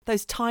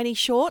Those tiny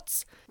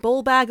shorts?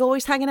 Ball bag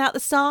always hanging out the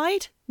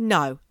side?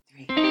 No.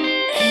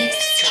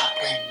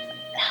 Eavesdropping.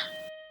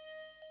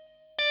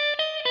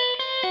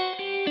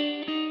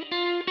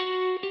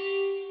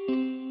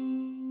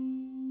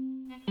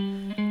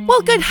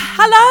 Well, good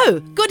hello.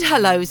 Good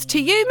hellos to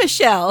you,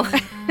 Michelle. Well,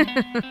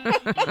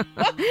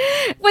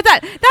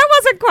 that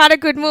wasn't quite a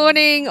good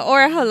morning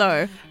or a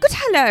hello. Good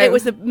hello. It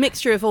was a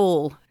mixture of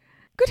all.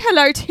 Good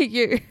hello to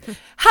you.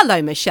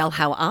 Hello, Michelle.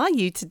 How are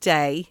you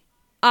today?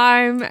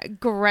 I'm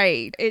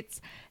great. It's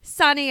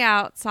sunny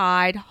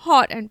outside,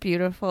 hot and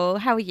beautiful.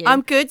 How are you?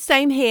 I'm good.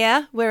 Same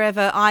here.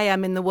 Wherever I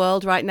am in the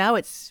world right now,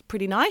 it's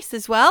pretty nice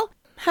as well.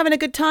 Having a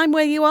good time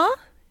where you are?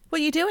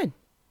 What are you doing?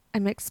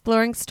 I'm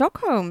exploring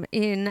Stockholm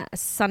in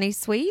sunny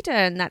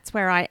Sweden. That's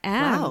where I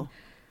am. Wow.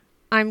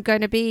 I'm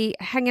going to be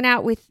hanging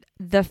out with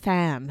the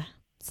fam.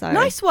 So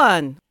Nice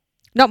one.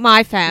 Not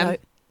my fam.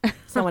 No,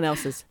 someone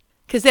else's.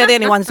 Because they're the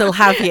only ones that'll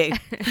have you.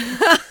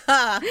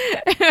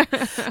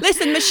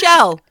 Listen,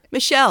 Michelle,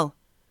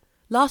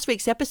 last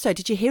week's episode,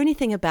 did you hear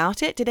anything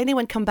about it? Did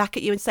anyone come back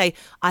at you and say,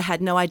 I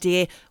had no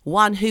idea,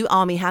 one, who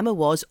Armie Hammer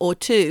was, or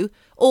two,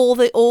 all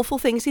the awful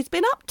things he's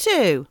been up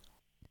to?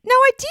 No,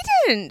 I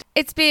didn't.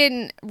 It's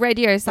been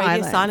radio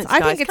silence. silence, I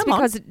guys. think it's Come on.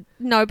 because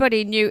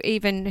nobody knew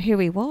even who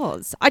he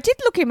was. I did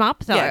look him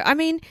up, though. Yeah. I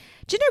mean,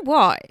 do you know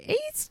what?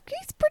 He's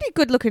a pretty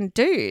good-looking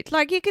dude.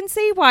 Like, you can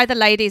see why the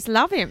ladies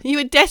love him. You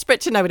were desperate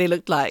to know what he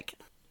looked like.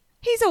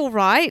 He's all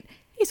right.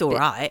 He's all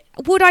right.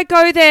 Would I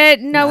go there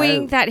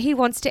knowing No. that he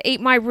wants to eat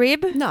my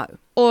rib? No.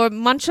 Or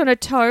munch on a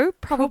toe?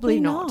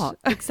 Probably not.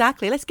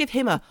 Exactly. Let's give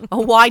him a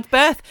wide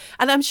berth.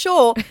 And I'm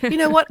sure, you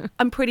know what?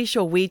 I'm pretty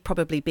sure we'd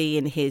probably be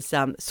in his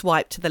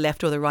swipe to the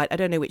left or the right. I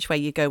don't know which way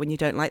you go when you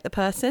don't like the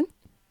person.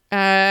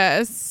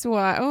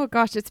 Oh,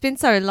 gosh, it's been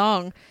so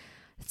long.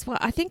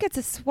 I think it's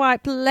a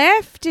swipe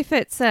left if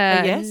it's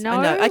a yes? no.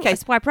 I know. Okay. A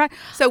swipe right.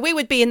 So we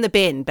would be in the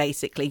bin,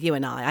 basically, you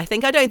and I. I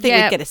don't think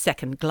Yeah. we'd get a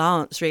second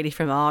glance, really,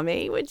 from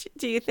Armie.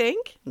 Do you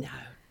think? No.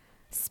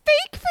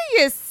 Speak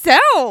for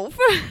yourself.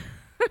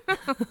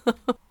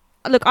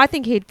 Look, I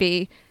think he'd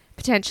be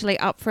potentially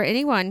up for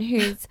anyone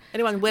who's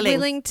Anyone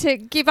willing? to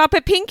give up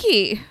a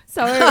pinky.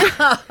 So,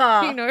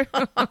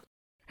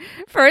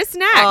 for a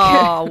snack.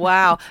 Oh,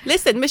 wow.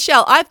 Listen,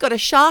 Michelle, I've got a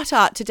shout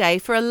out today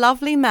for a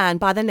lovely man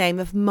by the name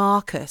of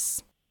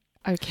Marcus.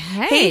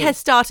 Okay. He has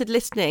started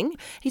listening.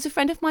 He's a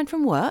friend of mine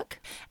from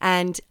work,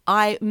 and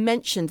I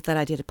mentioned that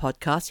I did a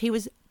podcast. He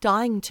was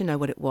dying to know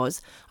what it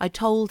was. I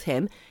told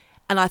him,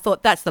 and I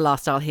thought, that's the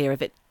last I'll hear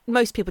of it.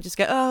 Most people just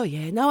go, oh,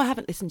 yeah, no, I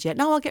haven't listened yet.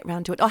 No, I'll get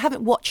round to it. I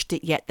haven't watched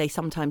it yet, they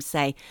sometimes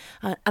say.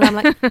 And I'm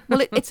like,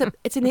 well, it's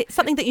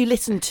something that you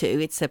listen to.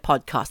 It's a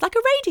podcast, like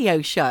a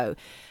radio show.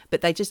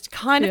 But they just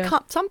kind of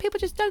can't. Some people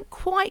just don't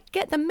quite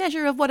get the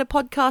measure of what a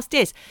podcast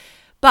is.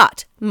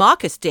 But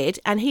Marcus did,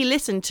 and he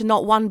listened to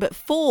not one but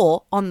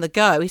 4 on the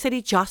go. He said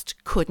he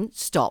just couldn't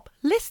stop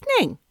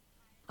listening.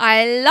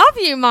 I love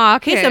you,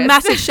 Marcus. Here's a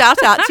massive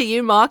shout out to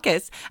you,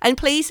 Marcus. And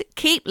please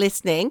keep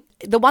listening.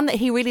 The one that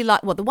he really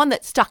liked, the one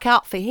that stuck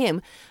out for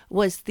him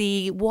was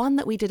the one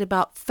that we did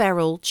about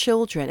feral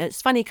children. And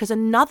it's funny because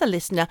another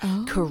listener,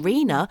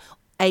 Karina,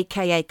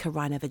 a.k.a.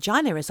 Karina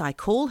Vagina, as I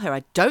call her,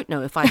 I don't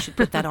know if I should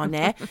put that on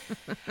there,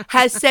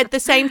 has said the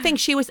same thing.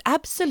 She was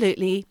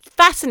absolutely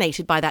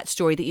fascinated by that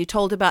story that you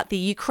told about the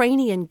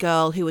Ukrainian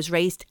girl who was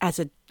raised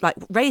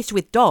raised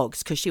with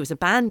dogs because she was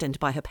abandoned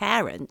by her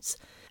parents.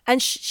 And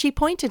she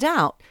pointed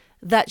out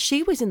that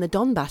she was in the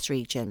Donbass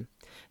region.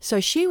 So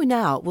she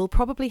now will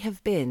probably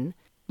have been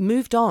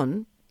moved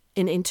on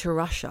into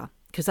Russia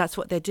because that's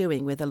what they're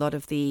doing with a lot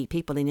of the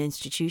people in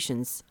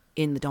institutions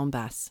in the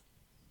Donbass.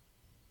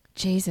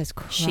 Jesus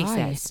Christ. She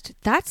says.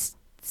 That's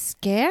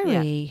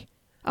scary.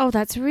 Yeah. Oh,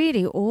 that's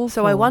really awful.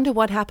 So I wonder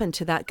what happened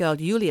to that girl,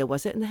 Yulia,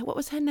 was it? And what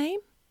was her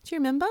name? Do you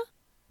remember?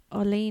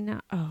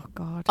 Olena. Oh,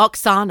 God.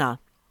 Oksana.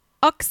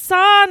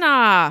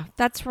 Oksana.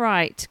 That's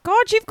right.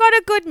 God, you've got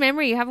a good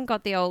memory. You haven't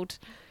got the old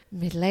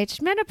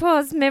middle-aged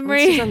menopause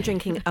memory. I'm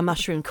drinking a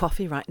mushroom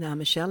coffee right now,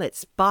 Michelle.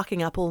 It's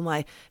barking up all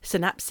my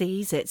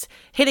synapses. It's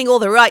hitting all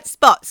the right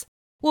spots.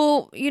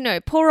 Well,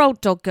 poor old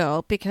dog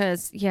girl,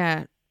 because,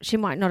 she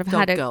might not have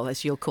Dog girl,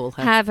 as you'll call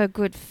her. have a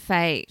good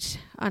fate,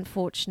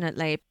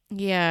 unfortunately.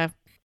 Yeah.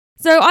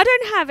 So I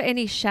don't have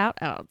any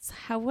shout-outs.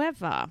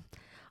 However,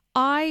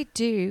 I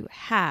do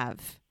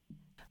have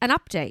an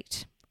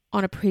update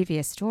on a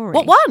previous story.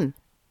 What one?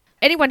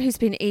 Anyone who's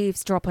been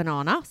eavesdropping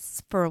on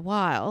us for a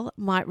while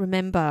might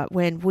remember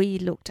when we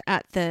looked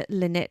at the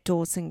Lynette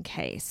Dawson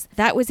case.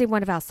 That was in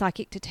one of our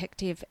Psychic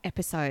Detective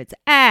episodes.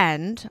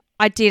 And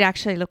I did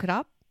actually look it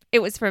up.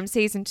 It was from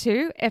season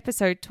 2,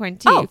 episode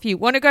 20, if you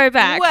want to go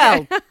back.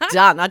 Well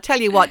done. I tell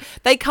you what,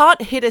 they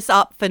can't hit us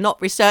up for not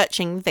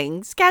researching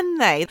things, can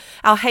they?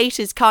 Our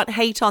haters can't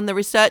hate on the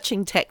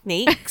researching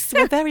techniques.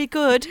 We're very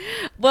good.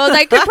 Well,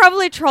 they could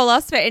probably troll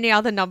us for any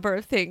other number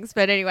of things.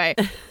 But anyway,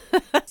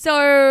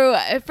 so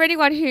for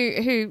anyone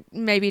who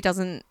maybe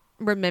doesn't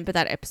remember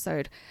that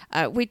episode,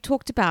 we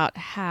talked about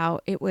how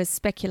it was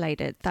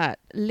speculated that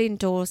Lynn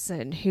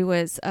Dawson, who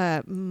was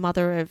a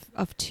mother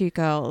of two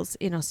girls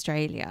in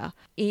Australia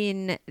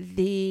in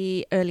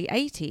the early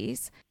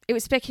 80s, it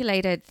was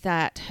speculated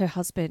that her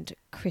husband,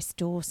 Chris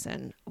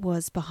Dawson,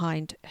 was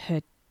behind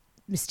her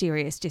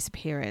mysterious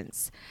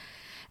disappearance.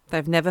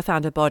 They've never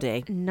found a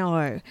body.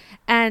 No.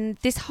 And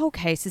this whole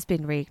case has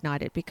been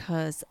reignited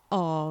because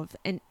of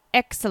an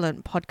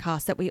excellent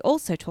podcast that we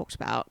also talked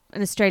about,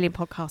 an Australian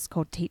podcast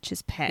called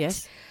Teacher's Pet.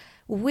 Yes.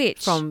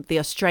 Which From The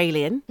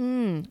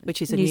Australian,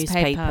 which is a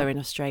newspaper in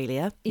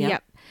Australia.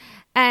 Yep.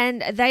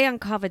 And they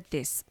uncovered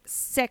this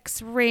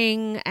sex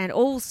ring and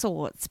all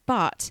sorts,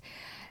 but...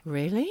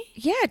 Really?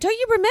 Yeah, don't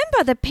you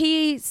remember the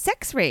PE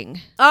sex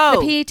ring? Oh.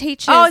 The PE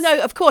teachers. Oh,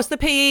 no, of course, the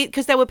PE,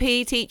 because there were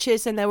PE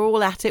teachers and they were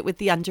all at it with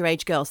the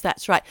underage girls.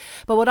 That's right.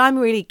 But what I'm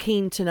really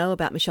keen to know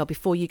about, Michelle,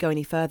 before you go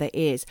any further,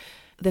 is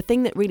the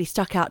thing that really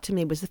stuck out to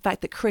me was the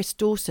fact that Chris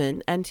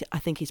Dawson and I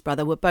think his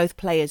brother were both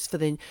players for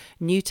the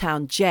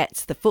Newtown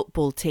Jets, the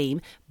football team,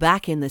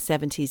 back in the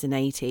 70s and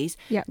 80s.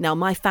 Yep. Now,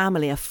 my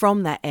family are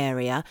from that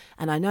area,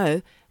 and I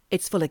know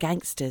it's full of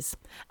gangsters.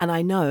 And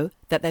I know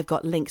that they've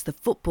got links. The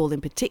football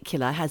in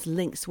particular has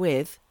links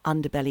with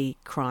underbelly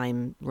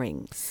crime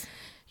rings.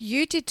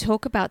 You did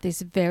talk about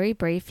this very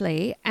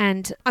briefly,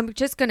 and I'm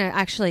just going to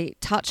actually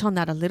touch on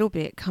that a little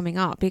bit coming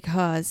up,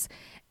 because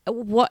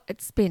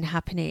what's been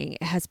happening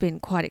has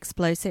been quite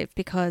explosive,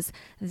 because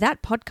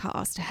that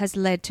podcast has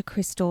led to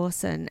Chris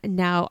Dawson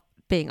now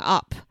being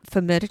up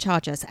for murder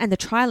charges, and the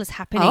trial is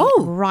happening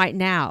right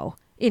now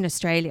in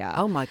Australia.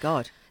 Oh, my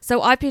God.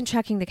 So I've been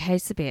tracking the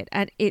case a bit,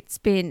 and it's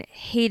been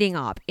heating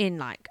up in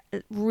like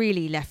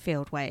really left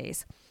field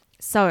ways.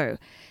 So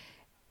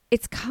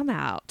it's come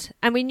out,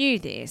 and we knew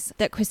this,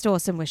 that Chris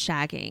Dawson was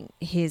shagging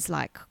his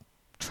like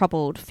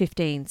troubled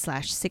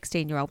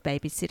 15/16-year-old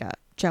babysitter,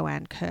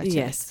 Joanne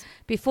Curtis,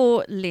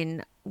 before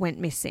Lynn went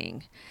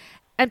missing.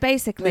 And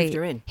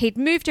basically, he'd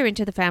moved her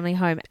into the family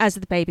home as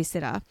the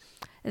babysitter.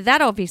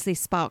 That obviously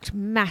sparked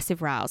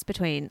massive rows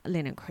between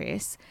Lynn and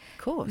Chris.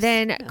 Of course.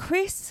 Then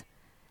Chris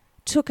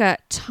took a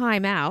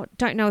time out.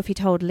 Don't know if he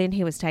told Lynn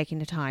he was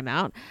taking a time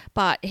out,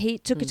 but he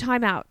took a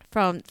time out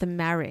from the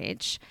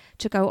marriage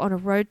to go on a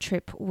road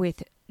trip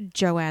with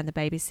Joanne, the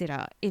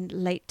babysitter, in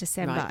late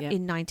December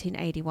in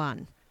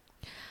 1981.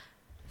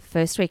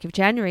 First week of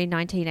January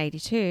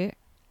 1982,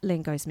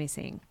 Lynn goes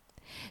missing.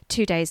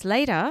 2 days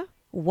later,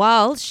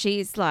 while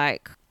she's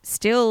like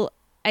still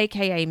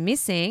AKA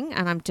missing,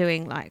 and I'm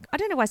doing like, I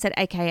don't know why I said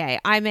AKA,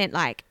 I meant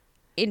like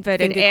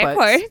inverted air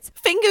quotes.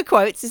 Finger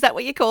quotes, is that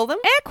what you call them?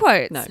 Air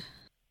quotes. No.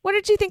 What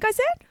did you think I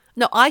said?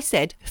 No, I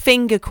said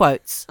finger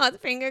quotes. Oh, the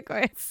finger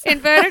quotes.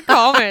 Inverted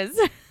commas.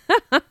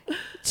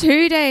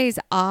 2 days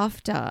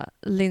after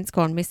Lynn's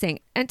gone missing,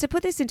 and to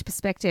put this into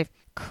perspective,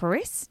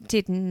 Chris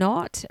did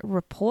not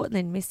report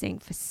Lynn missing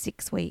for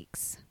 6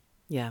 weeks.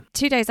 Yeah.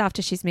 2 days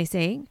after she's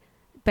missing,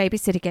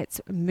 babysitter gets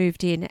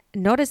moved in,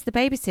 not as the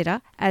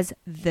babysitter, as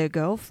the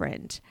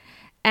girlfriend.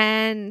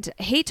 And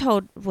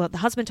the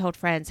husband told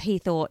friends, he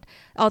thought,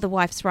 the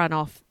wife's run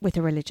off with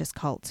a religious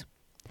cult.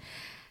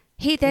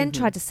 He then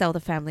tried to sell the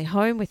family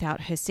home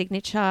without her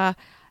signature.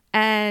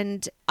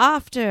 And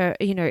after,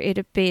 it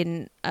had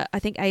been, I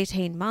think,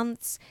 18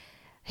 months,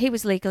 he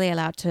was legally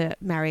allowed to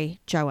marry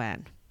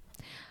Joanne,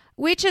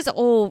 which is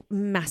all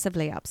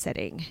massively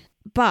upsetting.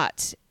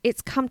 But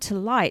it's come to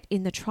light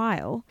in the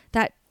trial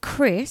that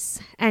Chris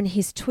and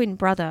his twin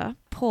brother,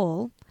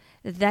 Paul,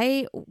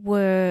 they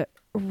were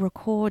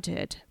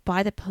recorded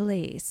by the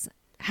police,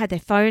 had their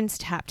phones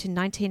tapped in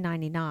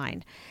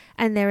 1999,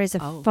 and there is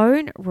a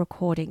phone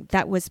recording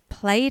that was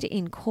played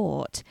in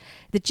court,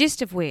 the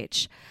gist of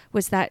which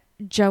was that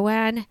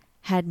Joanne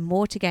had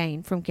more to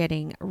gain from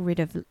getting rid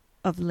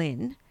of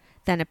Lynn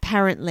than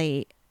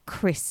apparently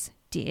Chris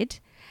did,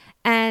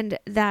 and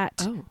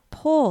that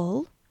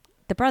Paul,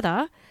 the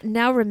brother,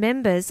 now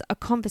remembers a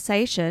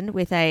conversation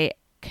with a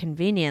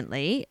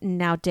conveniently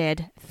now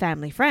dead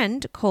family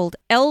friend called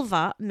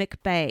Elva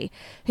McBay,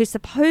 who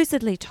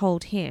supposedly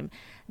told him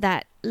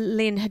that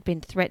Lynn had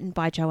been threatened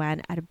by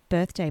Joanne at a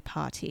birthday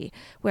party,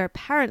 where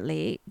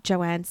apparently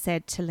Joanne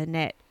said to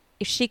Lynette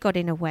if she got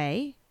in her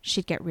way,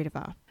 she'd get rid of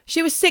her.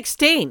 She was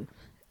 16.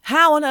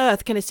 How on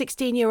earth can a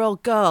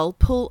 16-year-old girl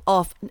pull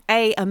off,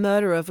 A, a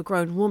murder of a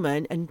grown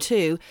woman, and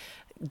 2,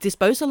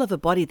 disposal of a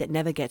body that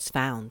never gets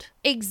found?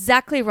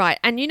 Exactly right.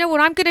 And you know what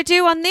I'm going to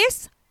do on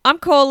this? I'm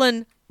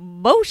calling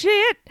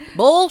bullshit.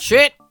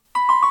 Bullshit.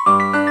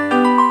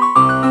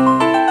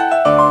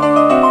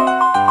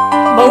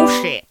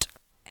 Bullshit.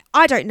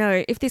 I don't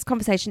know if this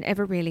conversation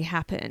ever really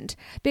happened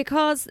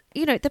because,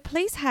 the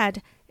police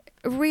had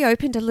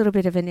reopened a little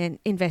bit of an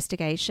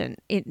investigation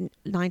in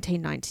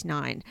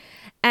 1999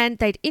 and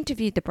they'd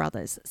interviewed the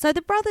brothers. So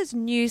the brothers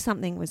knew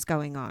something was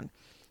going on.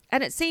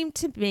 And it seemed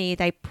to me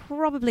they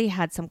probably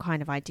had some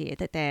kind of idea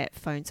that their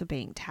phones were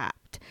being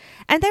tapped.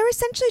 And they were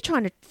essentially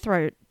trying to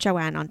throw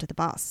Joanne under the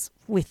bus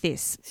with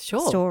this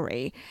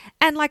story.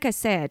 And like I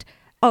said,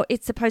 Oh,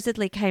 it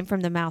supposedly came from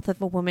the mouth of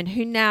a woman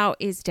who now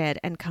is dead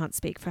and can't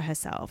speak for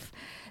herself.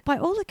 By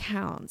all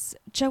accounts,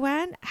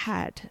 Joanne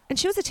had, and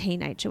she was a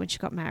teenager when she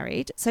got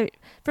married, so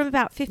from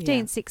about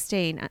 15,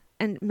 16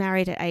 and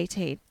married at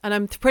 18. And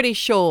I'm pretty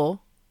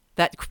sure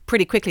that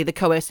pretty quickly the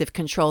coercive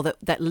control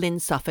that Lynn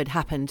suffered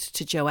happened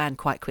to Joanne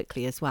quite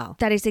quickly as well.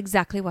 That is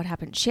exactly what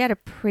happened. She had a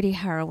pretty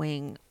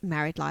harrowing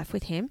married life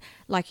with him.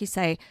 Like you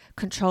say,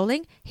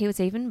 controlling. He was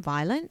even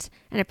violent,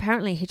 and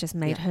apparently he just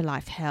made her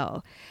life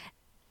hell.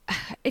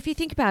 If you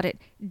think about it,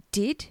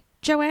 did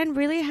Joanne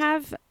really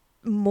have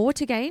more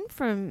to gain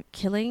from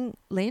killing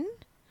Lynn?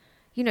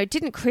 You know,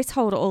 didn't Chris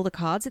hold all the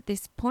cards at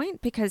this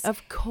point? Because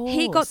of course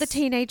he got the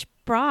teenage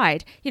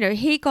bride. You know,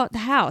 he got the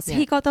house.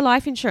 He got the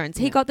life insurance.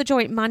 He got the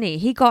joint money.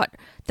 He got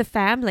the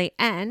family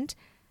and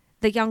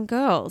the young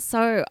girl.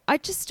 So I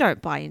just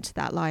don't buy into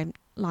that line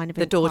of inquiry.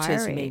 The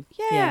daughters, you mean?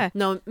 Yeah.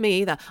 No,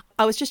 me either.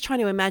 I was just trying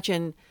to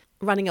imagine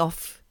running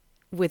off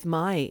with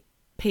my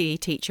PE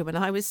teacher when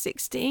I was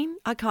 16.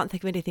 I can't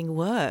think of anything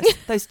worse.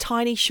 Those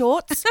tiny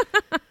shorts,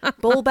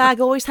 ball bag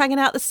always hanging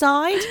out the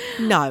side.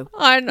 No,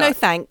 I know. No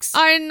thanks.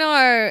 I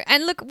know.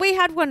 And look, we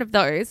had one of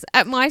those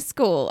at my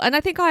school. And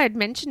I think I had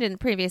mentioned in the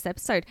previous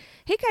episode,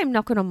 he came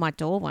knocking on my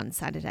door one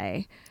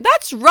Saturday.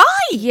 That's right.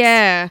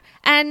 Yeah.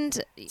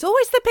 And it's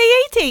always the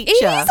PE teacher.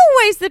 It is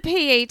always the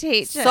PE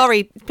teacher.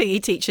 Sorry, PE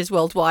teachers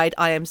worldwide.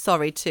 I am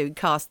sorry to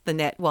cast the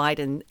net wide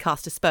and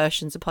cast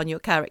aspersions upon your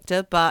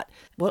character. But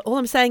all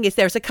I'm saying is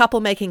there's a couple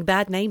making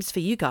bad names for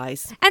you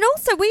guys. And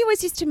also, we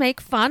always used to make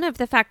fun of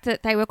the fact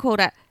that they were called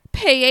a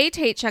PE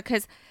teacher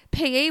because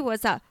PE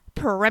was a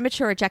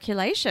premature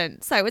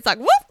ejaculation. So it's like,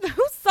 whoop,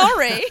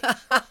 sorry.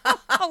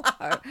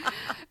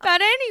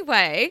 But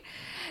anyway,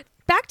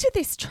 back to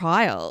this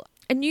trial.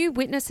 A new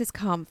witness has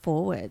come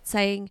forward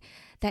saying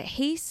that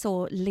he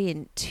saw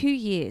Lynn 2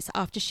 years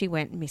after she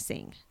went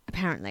missing,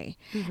 apparently,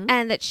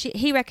 and that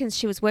he reckons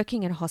she was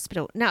working in a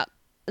hospital. Now,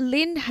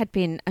 Lynn had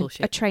been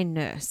a trained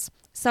nurse.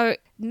 So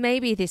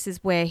maybe this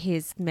is where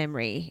his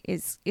memory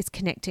is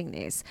connecting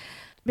this,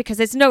 because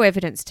there's no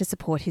evidence to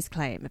support his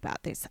claim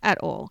about this at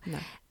all. No.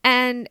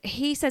 And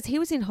he says he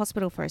was in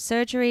hospital for a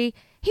surgery.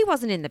 He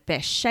wasn't in the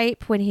best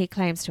shape when he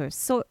claims to have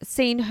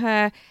seen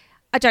her.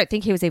 I don't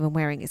think he was even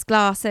wearing his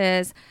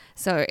glasses.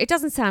 So it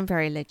doesn't sound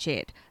very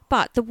legit.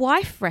 But the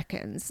wife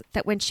reckons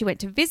that when she went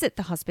to visit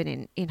the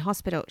husband in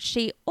hospital,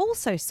 she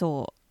also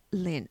saw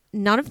Lynn.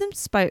 None of them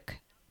spoke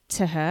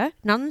to her.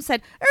 None of them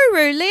said,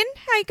 "Oh, Lynn,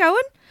 how you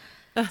going?"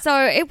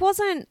 So it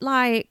wasn't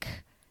like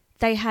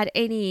they had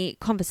any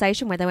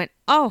conversation where they went,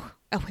 oh,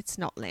 it's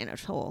not Lynn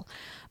at all.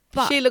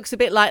 But she looks a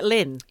bit like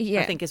Lynn,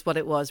 I think is what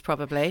it was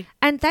probably.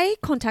 And they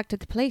contacted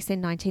the police in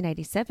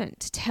 1987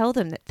 to tell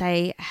them that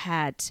they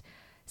had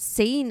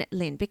seen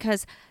Lynn,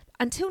 because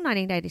until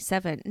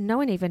 1987, no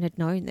one even had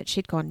known that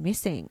she'd gone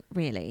missing,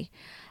 really.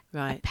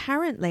 Right.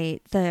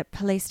 Apparently, the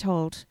police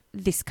told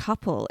this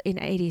couple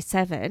in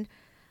 87,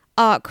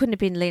 oh, it couldn't have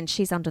been Lynn,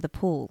 she's under the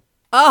pool.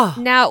 Oh.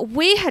 Now,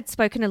 we had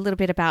spoken a little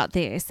bit about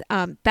this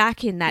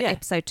back in that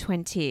episode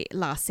 20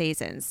 last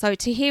season. So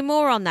to hear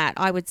more on that,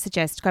 I would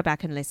suggest go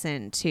back and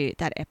listen to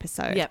that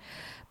episode. Yep.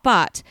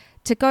 But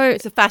to go...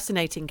 It's a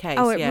fascinating case.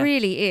 Oh, it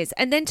really is.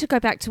 And then to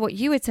go back to what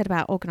you had said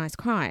about organised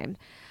crime.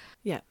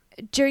 Yeah.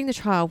 During the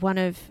trial, one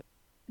of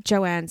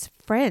Joanne's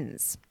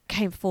friends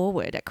came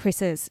forward at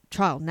Chris's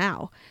trial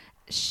now.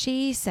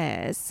 She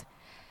says...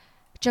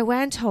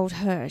 Joanne told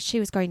her she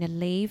was going to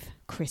leave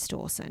Chris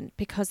Dawson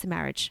because the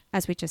marriage,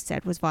 as we just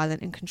said, was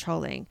violent and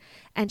controlling.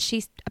 And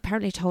she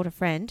apparently told a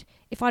friend,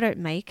 if I don't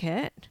make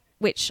it,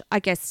 which I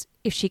guess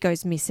if she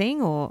goes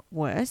missing or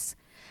worse,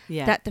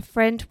 that the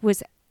friend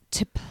was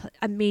to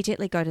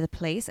immediately go to the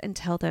police and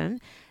tell them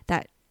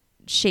that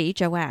she,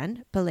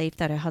 Joanne, believed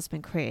that her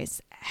husband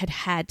Chris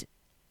had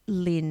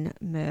Lynn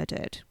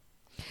murdered.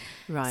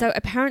 Right. So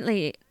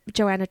apparently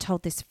Joanna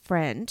told this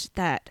friend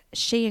that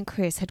she and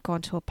Chris had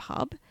gone to a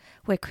pub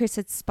where Chris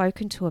had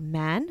spoken to a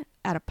man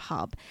at a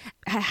pub.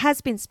 It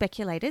has been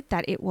speculated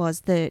that it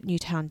was the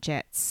Newtown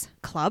Jets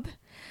club,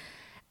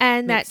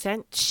 and Makes that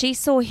sense. she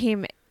saw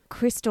him,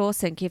 Chris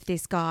Dawson, give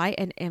this guy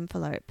an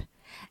envelope,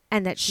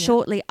 and that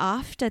shortly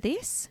after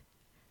this,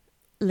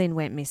 Lynn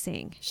went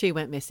missing. She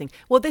went missing.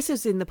 Well, this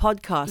is in the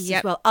podcast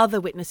as well. Other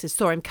witnesses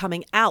saw him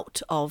coming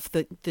out of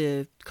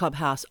the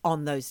clubhouse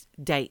on those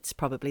dates,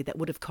 probably, that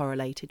would have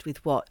correlated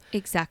with what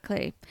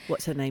exactly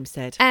what's her name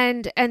said.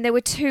 And there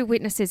were two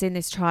witnesses in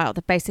this trial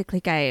that basically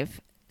gave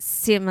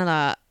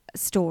similar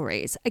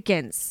stories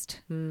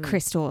against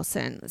Chris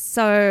Dawson.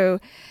 So,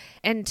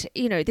 and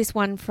you know, this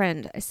one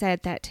friend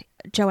said that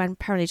Joanne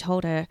apparently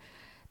told her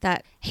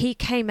that he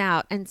came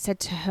out and said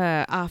to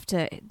her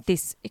after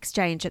this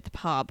exchange at the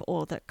pub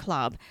or the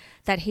club,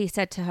 that he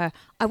said to her,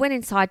 I went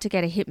inside to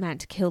get a hitman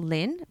to kill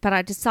Lynn, but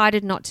I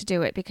decided not to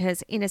do it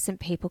because innocent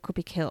people could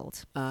be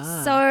killed.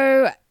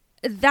 So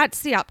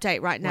that's the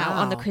update right now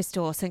on the Chris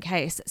Dawson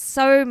case.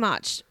 So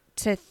much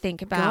to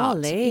think about.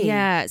 Golly.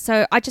 Yeah.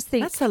 So I just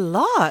think that's a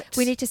lot.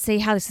 We need to see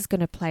how this is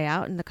going to play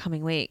out in the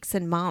coming weeks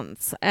and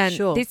months. And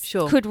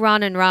Sure. could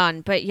run and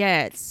run. But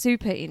yeah, it's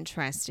super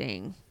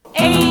interesting.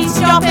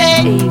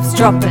 Eavesdropping.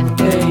 Eavesdropping.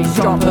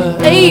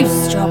 Eavesdropping.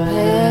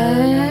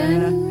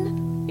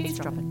 Eavesdropping.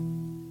 Eavesdropping.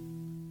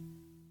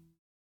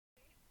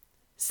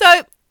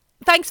 So,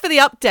 thanks for the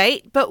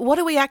update, but what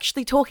are we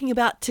actually talking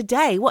about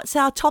today? What's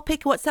our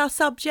topic? What's our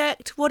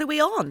subject? What are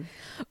we on?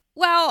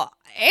 Well,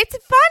 it's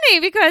funny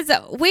because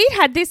we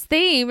had this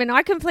theme and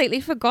I completely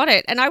forgot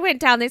it and I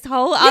went down this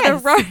whole other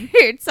road.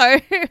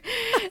 So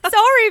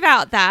sorry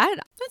about that.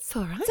 That's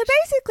all right. So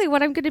basically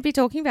what I'm going to be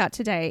talking about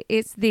today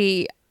is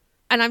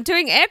and I'm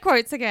doing air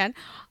quotes again.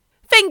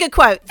 Finger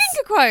quotes.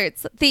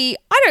 I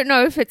don't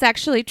know if it's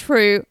actually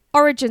true,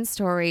 origin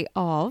story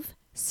of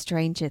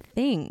Stranger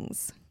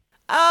Things.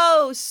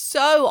 Oh,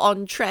 so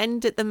on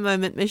trend at the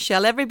moment,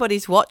 Michelle.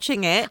 Everybody's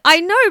watching it. I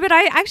know, but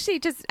I actually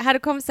just had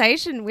a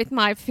conversation with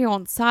my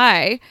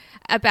fiancé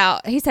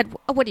about, he said,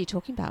 what are you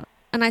talking about?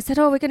 And I said,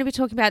 we're going to be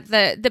talking about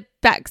the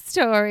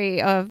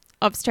backstory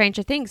of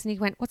Stranger Things. And he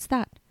went, what's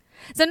that?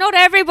 So not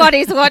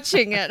everybody's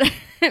watching it.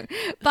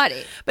 But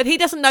he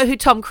doesn't know who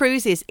Tom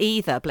Cruise is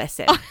either, bless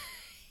him.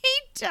 He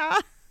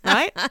does.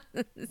 Right?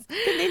 Didn't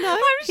he know?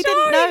 I'm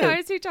sure he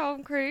knows who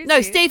Tom Cruise No,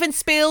 is. Steven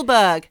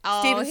Spielberg.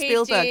 Oh, Steven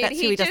Spielberg. That's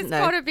who he doesn't know.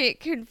 He just got a bit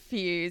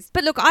confused.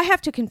 But look, I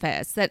have to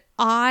confess that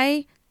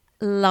I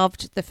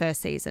loved the first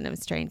season of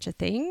Stranger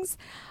Things.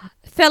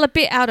 Fell a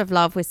bit out of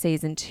love with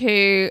season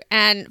 2.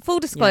 And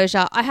full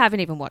disclosure, I haven't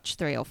even watched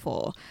 3 or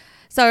 4.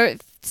 So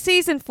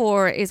season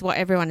 4 is what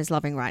everyone is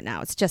loving right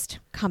now. It's just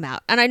come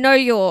out. And I know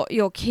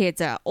your kids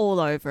are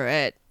all over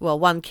it. Well,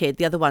 one kid,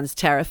 the other one's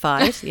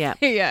terrified. Yeah.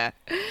 Yeah.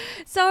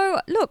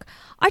 So, look,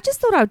 I just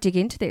thought I would dig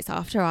into this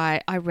after I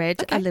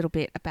read a little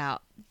bit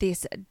about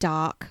this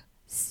dark,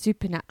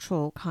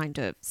 supernatural kind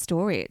of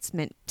story it's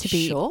meant to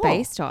be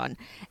based on.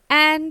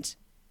 And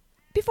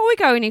before we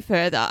go any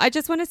further, I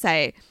just want to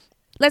say,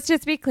 let's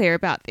just be clear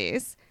about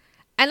this.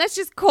 And let's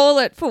just call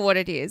it for what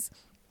it is.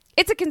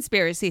 It's a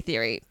conspiracy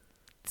theory.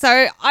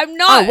 So I'm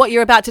not... Oh, what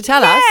you're about to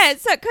tell us? Yeah,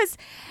 so because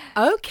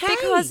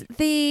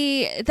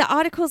the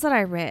articles that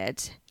I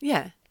read,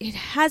 it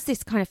has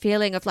this kind of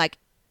feeling of like,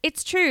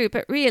 it's true,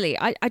 but really,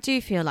 I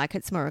do feel like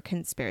it's more a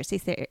conspiracy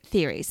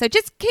theory. So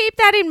just keep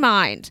that in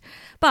mind.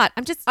 But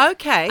I'm just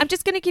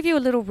going to give you a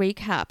little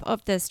recap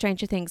of the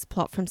Stranger Things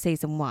plot from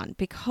season 1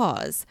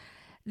 because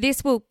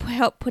this will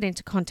help put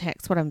into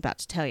context what I'm about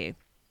to tell you.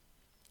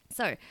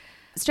 So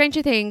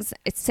Stranger Things,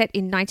 it's set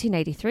in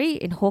 1983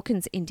 in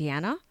Hawkins,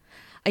 Indiana.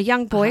 A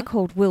young boy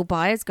called Will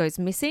Byers goes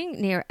missing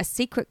near a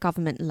secret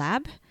government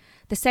lab.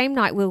 The same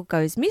night Will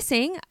goes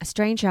missing, a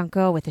strange young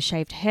girl with a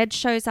shaved head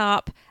shows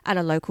up at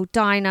a local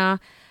diner.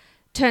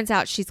 Turns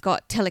out she's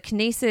got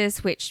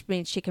telekinesis, which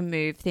means she can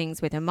move things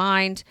with her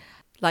mind.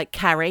 Like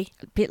Carrie.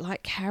 A bit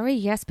like Carrie,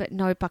 yes, but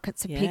no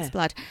buckets of pig's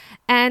blood.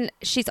 And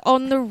she's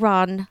on the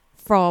run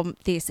from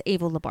this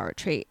evil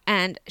laboratory.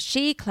 And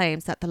she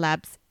claims that the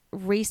lab's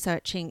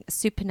researching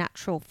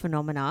supernatural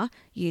phenomena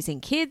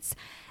using kids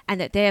and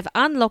that they have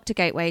unlocked a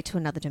gateway to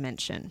another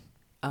dimension.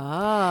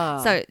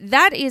 So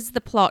that is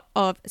the plot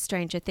of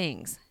Stranger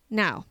Things.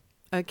 Now,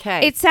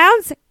 it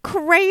sounds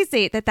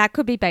crazy that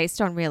could be based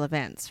on real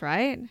events,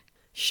 right?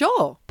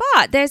 Sure.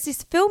 But there's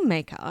this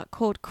filmmaker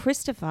called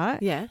Christopher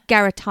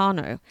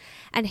Garetano,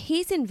 and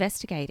he's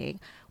investigating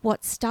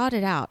what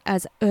started out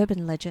as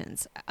urban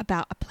legends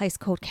about a place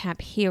called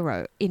Camp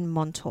Hero in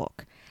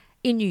Montauk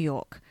in New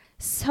York.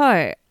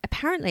 So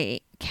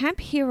apparently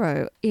Camp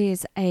Hero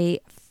is a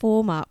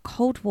former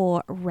Cold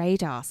War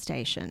radar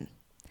station.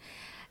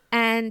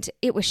 And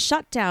it was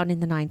shut down in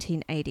the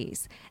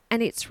 1980s.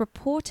 And it's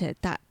reported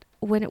that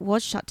when it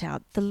was shut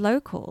down, the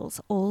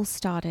locals all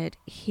started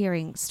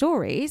hearing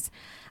stories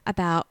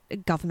about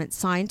government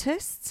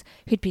scientists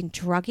who'd been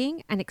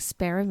drugging and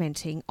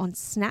experimenting on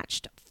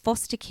snatched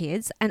foster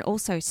kids and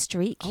also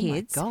street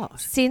kids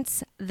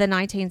since the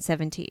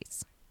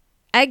 1970s.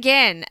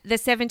 Again, the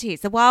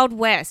 70s, the Wild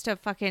West of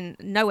fucking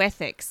no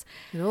ethics.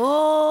 It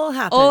all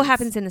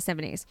happens in the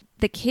 70s.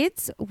 The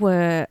kids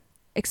were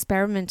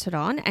experimented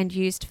on and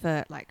used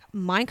for like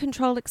mind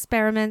control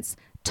experiments,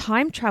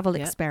 time travel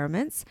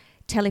experiments,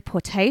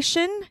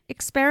 teleportation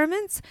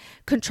experiments,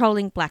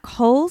 controlling black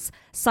holes,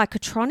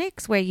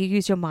 psychotronics, where you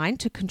use your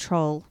mind to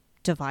control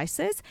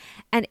devices,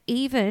 and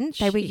even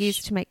they were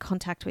used to make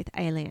contact with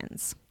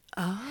aliens.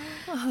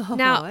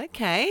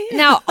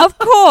 Now, of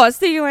course,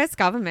 the US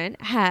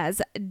government has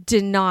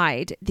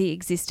denied the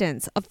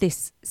existence of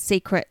this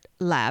secret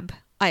lab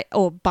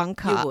or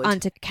bunker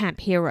under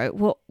Camp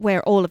Hero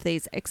where all of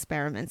these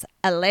experiments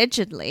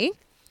allegedly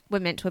were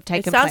meant to have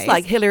taken place. It sounds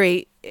like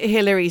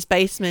Hillary's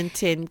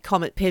basement in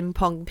Comet Ping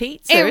Pong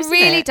Pizza, It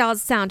really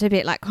does sound a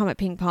bit like Comet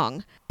Ping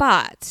Pong.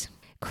 But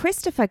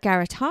Christopher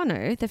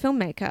Garetano, the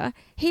filmmaker,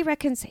 he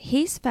reckons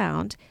he's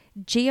found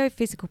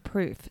geophysical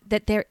proof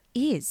that there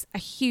is a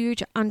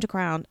huge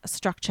underground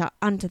structure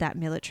under that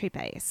military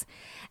base.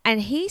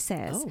 And he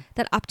says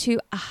that up to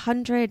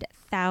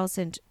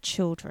 100,000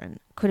 children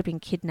could have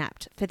been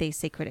kidnapped for these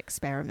secret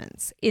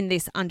experiments in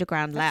this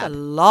underground lab. That's a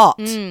lot.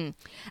 And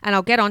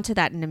I'll get onto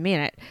that in a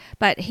minute.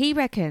 But he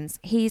reckons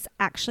he's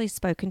actually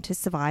spoken to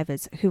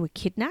survivors who were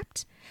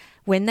kidnapped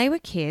when they were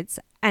kids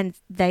and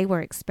they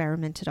were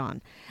experimented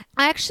on.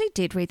 I actually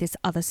did read this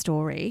other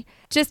story.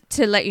 Just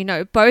to let you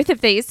know, both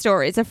of these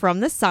stories are from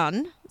The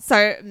Sun,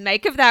 so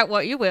make of that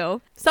what you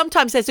will.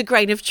 Sometimes there's a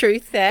grain of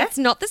truth there. It's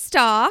not The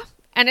Star,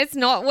 and it's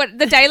not what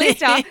the Daily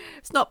Star.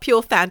 It's not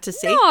pure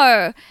fantasy.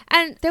 No.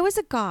 And there was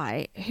a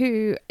guy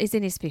who is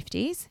in his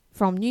 50s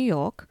from New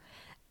York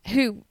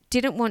who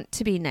didn't want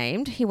to be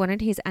named. He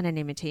wanted his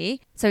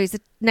anonymity. So he's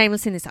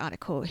nameless in this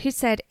article, who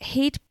said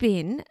he'd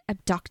been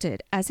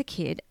abducted as a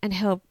kid and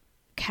held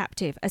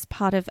captive as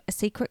part of a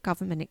secret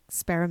government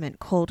experiment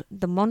called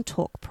the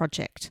Montauk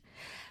Project,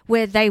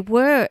 where they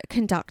were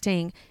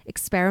conducting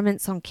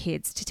experiments on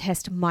kids to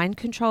test mind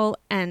control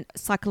and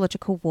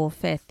psychological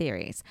warfare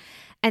theories.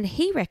 And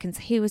he reckons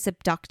he was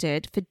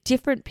abducted for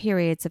different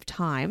periods of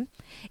time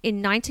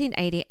in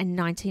 1980 and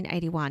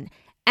 1981.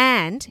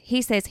 And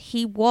he says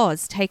he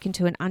was taken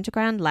to an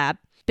underground lab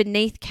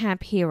beneath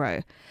Camp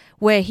Hero,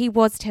 where he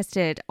was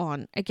tested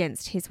on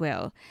against his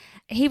will.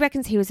 He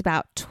reckons he was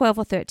about 12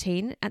 or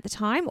 13 at the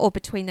time, or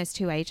between those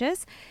two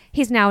ages.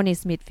 He's now in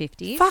his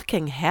mid-50s.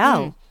 Fucking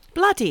hell.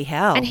 Bloody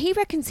hell. And he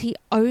reckons he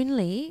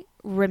only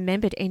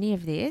remembered any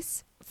of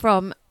this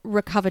from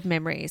recovered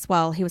memories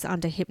while he was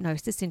under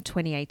hypnosis in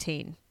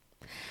 2018.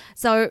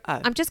 So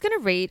I'm just going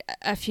to read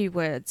a few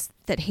words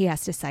that he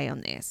has to say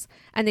on this.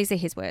 And these are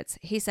his words.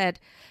 He said,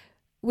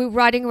 "We were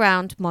riding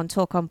around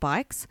Montauk on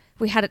bikes.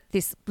 We had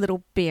this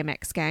little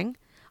BMX gang.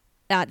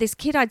 This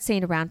kid I'd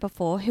seen around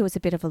before, who was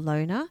a bit of a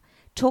loner,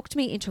 talked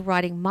me into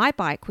riding my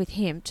bike with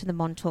him to the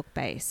Montauk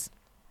base.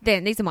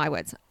 Then, these are my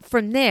words.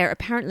 From there,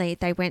 apparently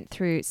they went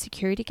through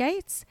security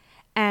gates,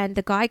 and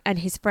the guy and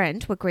his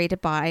friend were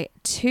greeted by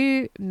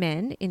two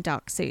men in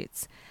dark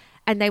suits.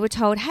 And they were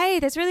told, hey,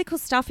 there's really cool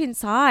stuff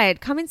inside.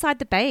 Come inside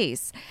the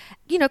base.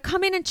 You know,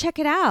 come in and check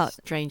it out.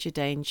 Stranger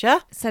danger.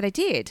 So they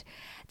did.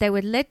 They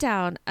were led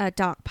down a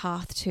dark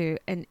path to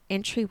an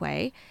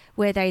entryway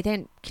where they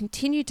then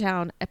continued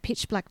down a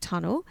pitch black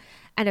tunnel,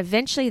 and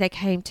eventually they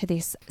came to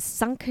this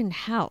sunken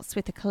house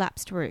with a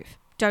collapsed roof.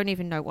 Don't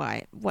even know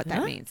what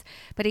that means.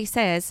 But he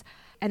says,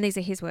 and these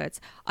are his words,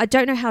 I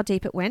don't know how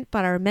deep it went,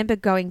 but I remember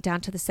going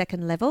down to the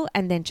second level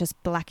and then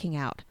just blacking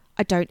out.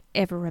 I don't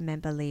ever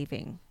remember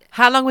leaving.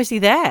 How long was he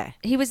there?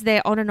 He was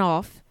there on and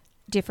off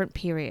different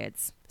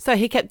periods. So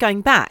he kept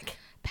going back?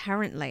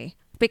 Apparently.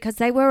 Because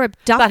they were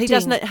abducting. But he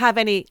doesn't have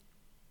any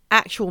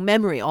actual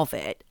memory of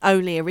it,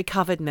 only a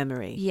recovered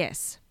memory.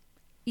 Yes.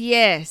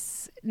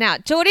 Yes. Now,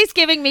 Geordie's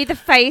giving me the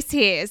face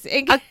here.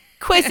 A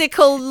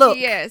quizzical look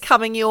Yes.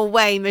 coming your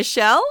way,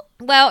 Michelle.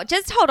 Well,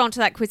 just hold on to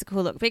that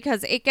quizzical look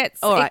because it gets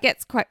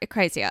quite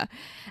crazier.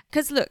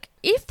 Because look,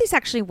 if this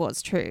actually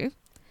was true,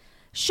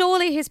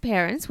 surely his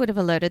parents would have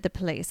alerted the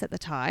police at the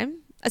time.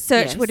 A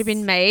search would have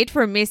been made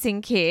for a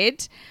missing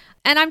kid.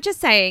 And I'm just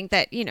saying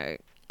that, you know,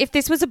 if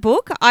this was a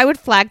book, I would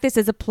flag this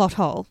as a plot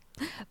hole.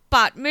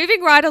 But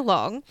moving right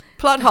along.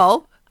 Plot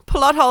hole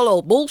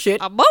or bullshit.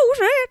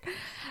 Bullshit.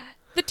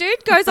 The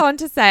dude goes on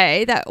to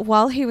say that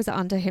while he was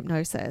under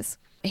hypnosis,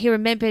 he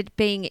remembered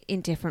being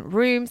in different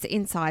rooms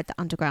inside the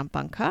underground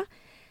bunker,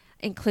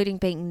 including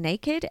being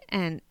naked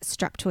and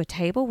strapped to a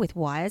table with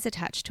wires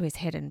attached to his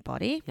head and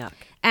body. Yuck.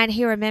 And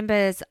he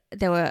remembers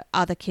there were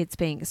other kids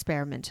being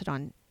experimented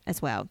on as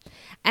well.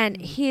 And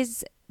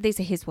these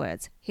are his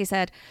words. He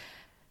said,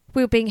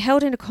 we were being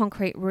held in a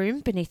concrete room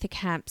beneath the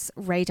camp's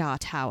radar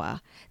tower.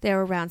 There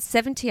were around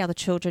 70 other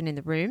children in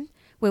the room.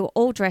 We were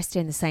all dressed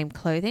in the same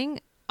clothing.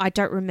 I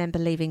don't remember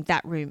leaving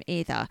that room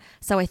either.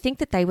 So I think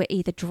that they were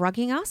either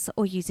drugging us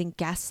or using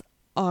gas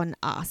on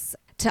us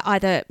to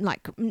either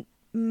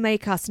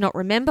make us not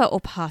remember or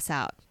pass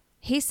out.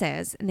 He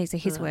says, and these are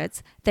his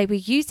words, they were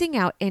using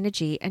our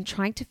energy and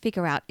trying to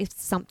figure out if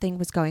something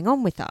was going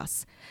on with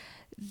us.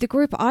 The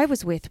group I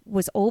was with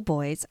was all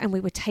boys and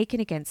we were taken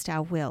against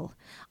our will.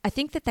 I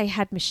think that they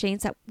had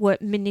machines that were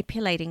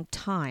manipulating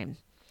time.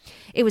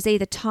 It was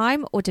either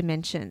time or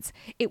dimensions.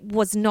 It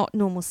was not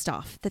normal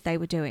stuff that they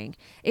were doing.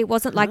 It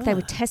wasn't like they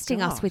were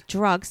testing us with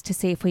drugs to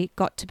see if we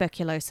got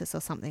tuberculosis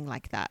or something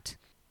like that.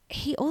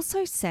 He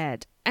also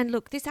said, and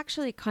look, this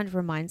actually kind of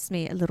reminds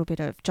me a little bit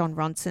of John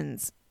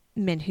Ronson's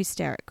Men Who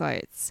Stare at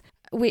Goats,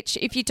 which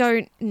if you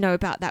don't know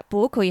about that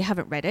book or you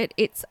haven't read it,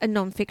 it's a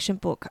non-fiction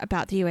book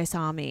about the US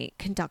Army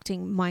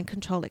conducting mind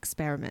control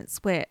experiments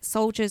where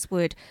soldiers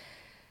would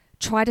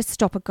try to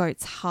stop a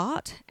goat's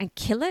heart and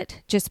kill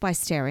it just by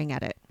staring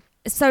at it.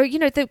 So, you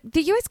know, the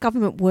US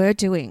government were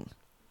doing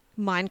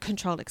mind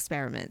control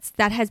experiments.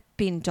 That has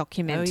been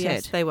documented. Oh,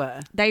 yes, they were.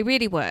 They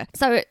really were.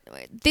 So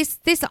this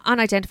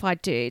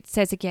unidentified dude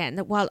says again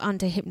that while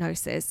under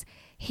hypnosis,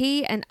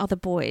 he and other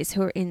boys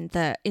who were in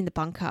the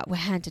bunker were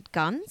handed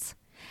guns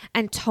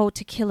and told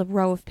to kill a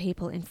row of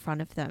people in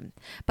front of them.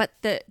 But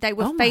they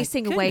were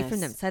facing away from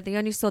them, so they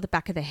only saw the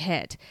back of their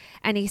head.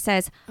 And he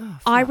says,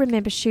 I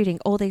remember shooting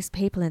all these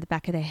people in the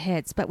back of their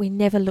heads, but we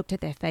never looked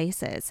at their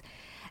faces.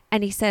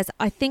 And he says,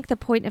 I think the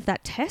point of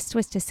that test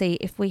was to see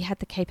if we had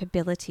the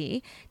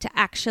capability to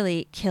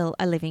actually kill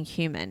a living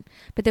human.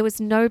 But there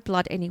was no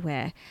blood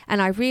anywhere. And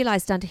I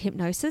realized under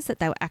hypnosis that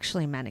they were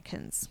actually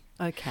mannequins.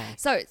 Okay.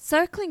 So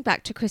circling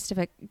back to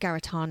Christopher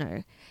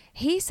Garetano,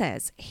 he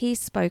says he's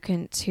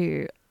spoken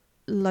to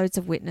loads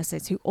of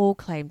witnesses who all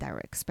claimed they were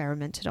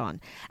experimented on,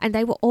 and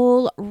they were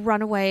all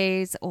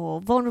runaways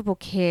or vulnerable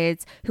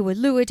kids who were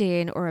lured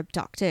in or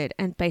abducted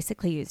and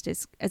basically used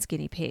as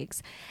guinea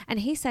pigs.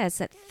 And he says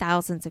that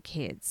thousands of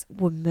kids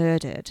were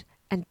murdered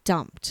and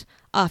dumped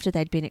after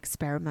they'd been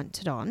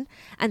experimented on,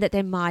 and that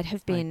there might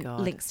have been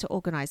links to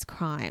organised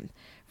crime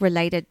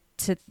related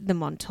to the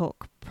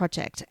Montauk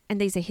Project. And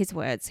these are his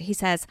words. He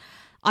says,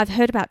 I've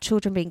heard about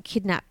children being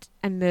kidnapped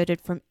and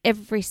murdered from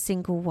every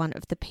single one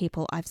of the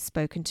people I've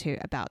spoken to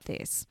about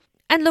this.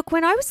 And look,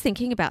 when I was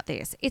thinking about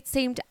this, it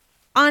seemed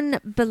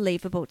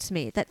unbelievable to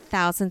me that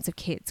thousands of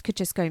kids could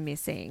just go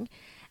missing.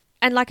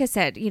 And like I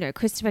said, you know,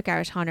 Christopher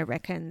Garetano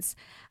reckons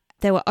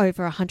there were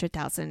over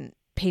 100,000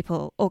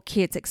 people or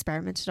kids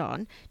experimented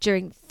on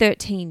during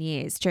 13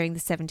 years during the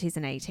 70s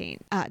and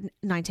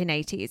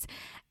 1980s.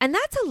 And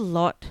that's a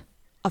lot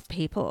of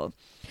people.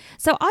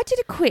 So I did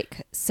a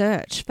quick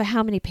search for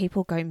how many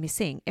people go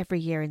missing every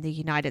year in the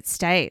United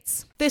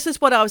States. This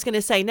is what I was going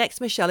to say next,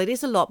 Michelle. It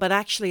is a lot, but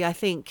actually I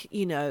think,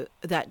 you know,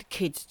 that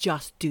kids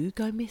just do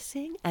go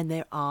missing. And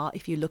there are,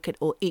 if you look at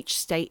each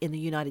state in the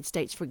United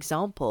States, for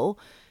example,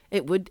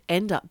 it would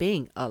end up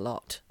being a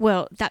lot.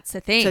 Well, that's the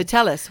thing. So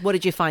tell us, what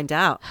did you find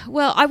out?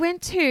 Well, I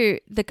went to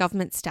the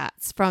government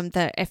stats from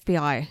the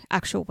FBI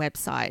actual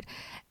website.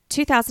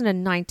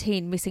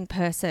 2019 missing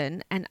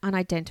person and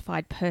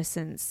unidentified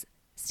persons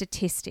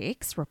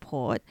statistics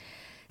report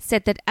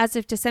said that as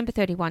of December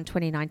 31,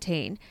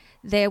 2019,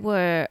 there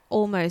were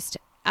almost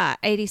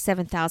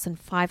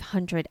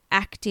 87,500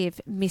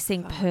 active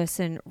missing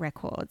person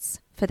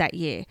records for that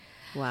year.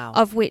 Wow.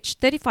 Of which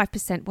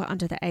 35% were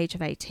under the age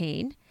of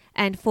 18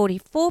 and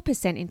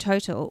 44% in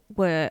total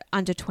were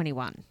under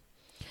 21,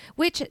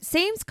 which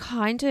seems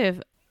kind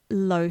of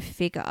low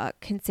figure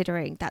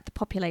considering that the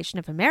population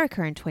of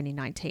America in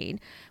 2019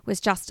 was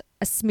just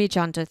a smidge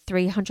under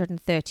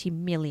 330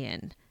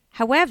 million.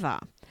 However,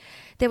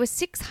 there were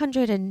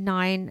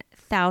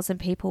 609,000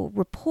 people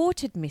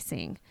reported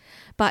missing,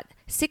 but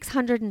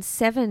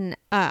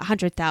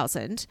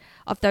 607,000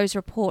 of those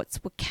reports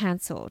were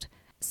cancelled.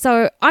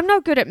 So I'm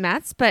not good at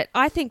maths, but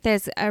I think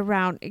there's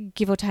around,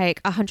 give or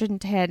take,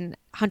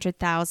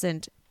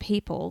 100,000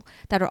 people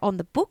that are on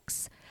the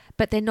books,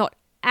 but they're not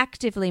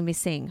actively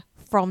missing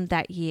from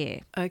that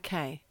year.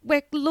 Okay.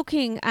 We're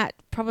looking at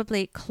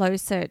probably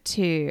closer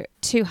to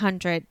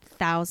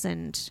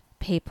 200,000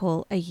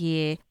 people a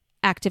year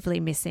actively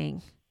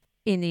missing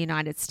in the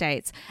United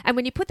States. And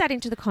when you put that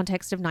into the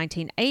context of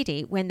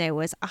 1980, when there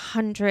was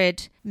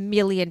 100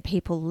 million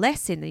people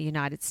less in the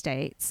United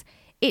States,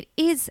 it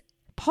is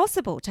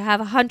possible to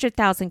have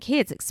 100,000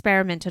 kids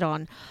experimented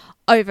on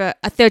over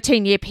a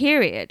 13-year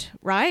period,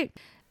 right?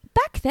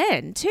 Back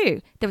then,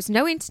 too, there was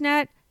no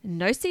internet,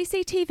 no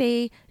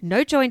CCTV,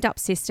 no joined up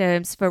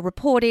systems for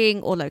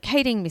reporting or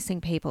locating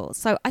missing people.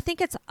 So I think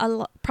it's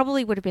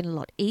probably would have been a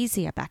lot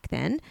easier back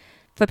then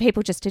for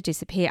people just to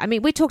disappear. I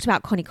mean, we talked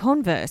about Connie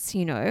Converse,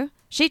 you know,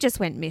 she just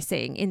went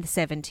missing in the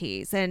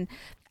 70s. And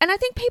I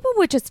think people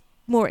were just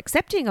more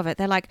accepting of it.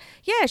 They're like,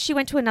 yeah, she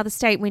went to another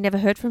state. We never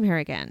heard from her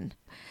again.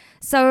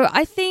 So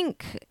I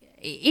think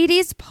it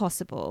is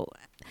possible.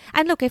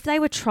 And look, if they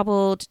were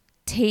troubled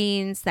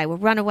teens, they were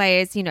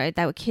runaways, you know,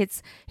 they were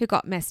kids who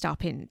got messed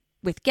up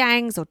with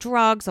gangs or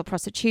drugs or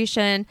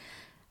prostitution,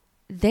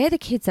 they're the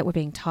kids that were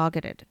being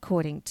targeted,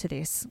 according to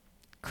this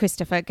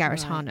Christopher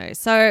Garetano. Right.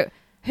 So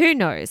who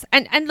knows?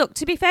 And look,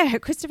 to be fair,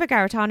 Christopher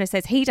Garetano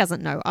says he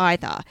doesn't know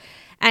either.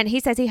 And he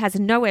says he has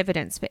no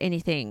evidence for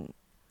anything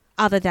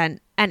other than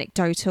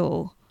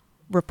anecdotal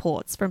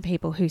reports from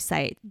people who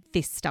say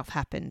this stuff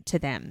happened to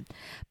them.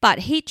 But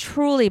he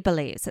truly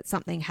believes that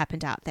something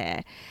happened out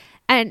there.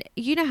 And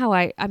you know how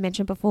I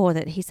mentioned before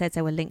that he says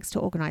there were links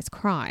to organised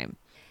crime?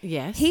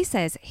 Yes. He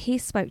says he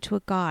spoke to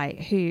a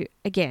guy who,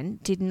 again,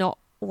 did not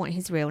want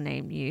his real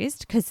name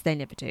used because they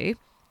never do.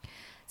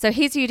 So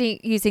he's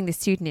using the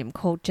pseudonym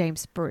called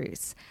James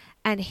Bruce.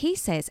 And he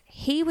says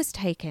he was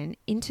taken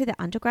into the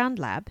underground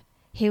lab.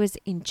 He was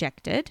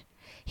injected.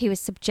 He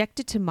was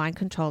subjected to mind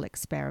control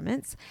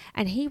experiments.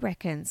 And he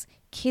reckons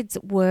kids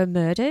were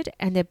murdered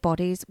and their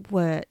bodies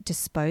were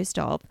disposed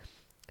of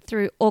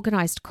through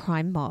organised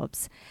crime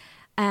mobs.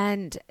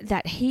 And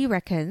that he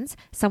reckons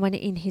someone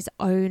in his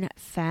own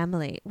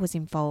family was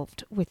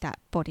involved with that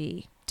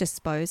body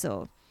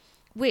disposal.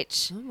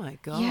 Which, oh my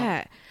God.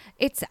 Yeah,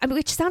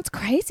 which sounds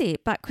crazy.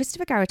 But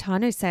Christopher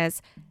Garetano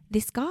says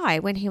this guy,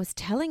 when he was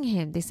telling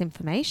him this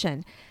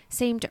information,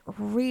 seemed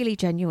really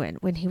genuine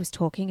when he was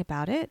talking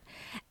about it.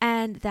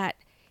 And that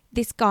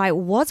this guy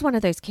was one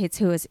of those kids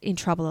who was in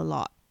trouble a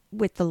lot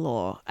with the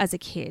law as a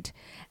kid.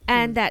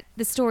 And that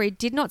the story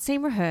did not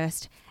seem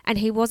rehearsed and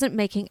he wasn't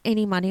making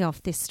any money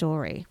off this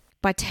story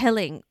by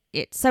telling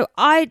it. So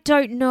I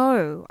don't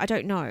know.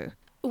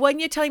 when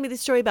you're telling me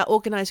this story about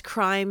organised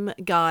crime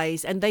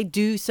guys, and they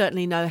do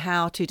certainly know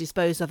how to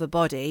dispose of a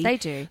body. They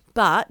do.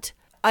 But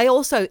I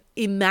also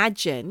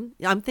imagine,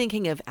 I'm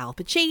thinking of Al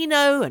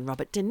Pacino and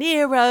Robert De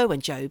Niro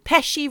and Joe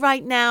Pesci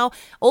right now,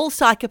 all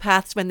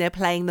psychopaths when they're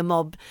playing the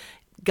mob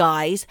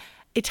guys,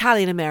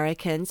 Italian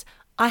Americans.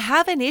 I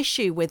have an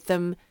issue with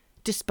them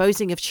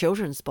disposing of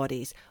children's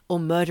bodies or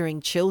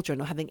murdering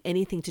children or having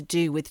anything to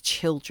do with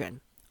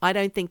children. I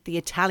don't think the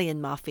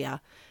Italian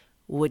mafia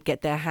would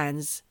get their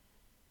hands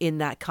in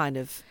that kind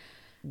of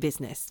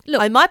business.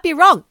 Look, I might be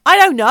wrong. I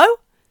don't know.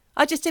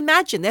 I just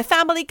imagine they're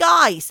family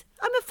guys.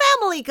 I'm a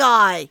family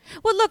guy.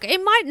 Well, look,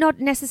 it might not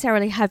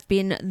necessarily have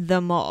been the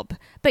mob,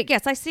 but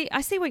yes, I see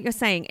what you're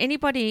saying.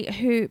 Anybody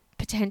who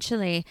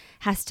potentially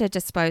has to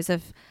dispose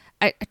of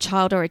a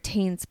child or a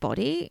teen's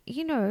body,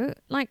 you know,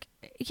 like,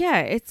 yeah,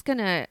 it's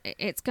gonna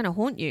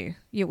haunt you.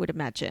 You would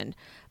imagine,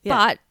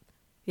 but.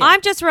 Yeah.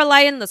 I'm just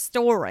relaying the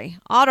story.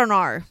 I don't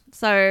know.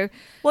 So,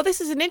 well, this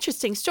is an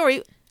interesting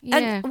story. Yeah.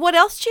 And what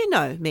else do you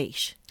know,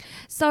 Mish?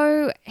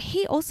 So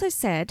he also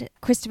said,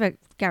 Christopher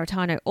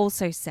Garitano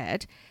also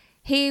said,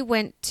 he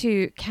went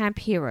to Camp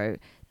Hero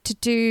to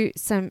do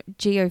some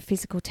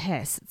geophysical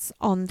tests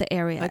on the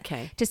area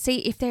to see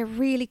if there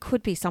really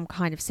could be some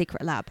kind of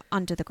secret lab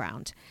under the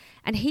ground.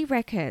 And he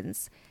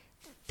reckons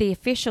the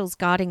officials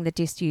guarding the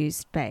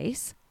disused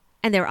base,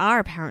 and there are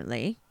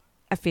apparently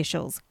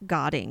officials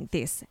guarding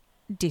this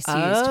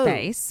disused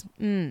base.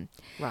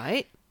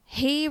 Right.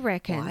 He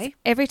reckons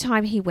every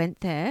time he went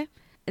there,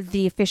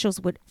 the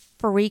officials would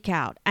freak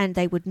out and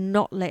they would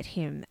not let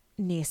him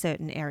near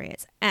certain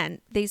areas. And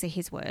these are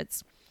his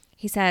words.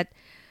 He said,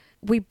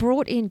 "We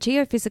brought in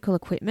geophysical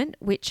equipment,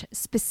 which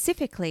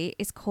specifically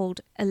is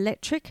called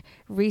electric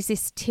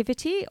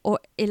resistivity or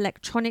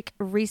electronic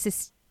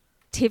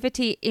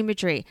resistivity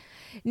imagery."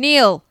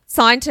 Neil,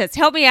 scientist,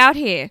 help me out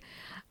here.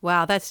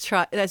 Wow, that's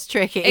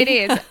tricky. It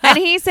is. And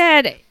he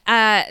said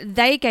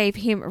they gave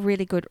him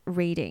really good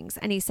readings.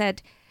 And he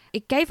said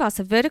it gave us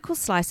a vertical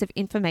slice of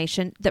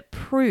information that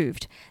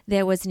proved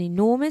there was an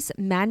enormous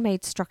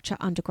man-made structure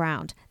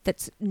underground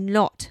that's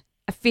not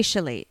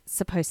officially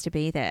supposed to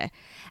be there.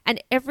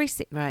 And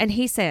and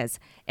he says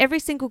every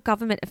single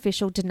government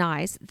official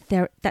denies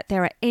that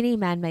there are any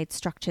man-made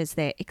structures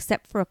there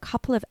except for a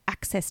couple of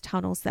access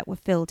tunnels that were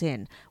filled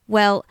in.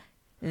 Well,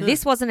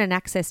 this wasn't an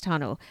access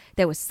tunnel.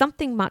 There was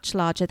something much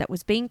larger that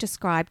was being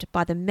described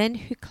by the men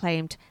who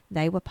claimed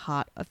they were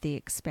part of the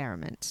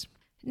experiment.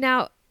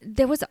 Now,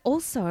 there was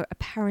also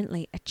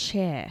apparently a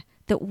chair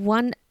that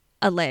one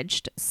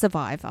alleged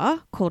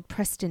survivor called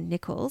Preston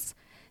Nichols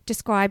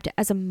described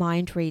as a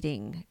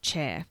mind-reading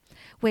chair,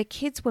 where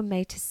kids were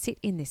made to sit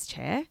in this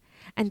chair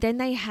and then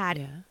they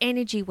had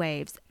energy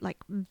waves like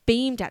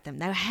beamed at them.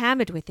 They were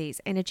hammered with these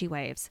energy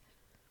waves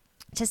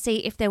to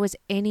see if there was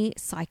any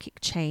psychic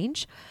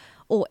change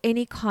or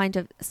any kind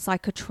of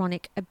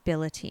psychotronic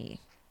ability.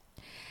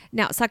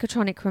 Now,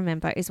 psychotronic,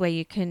 remember, is where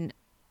you can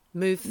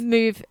move.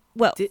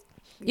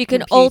 You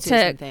can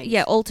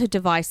alter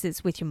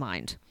devices with your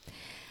mind.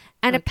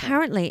 And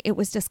apparently it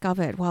was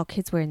discovered while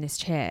kids were in this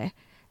chair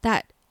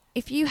that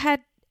if you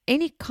had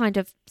any kind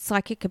of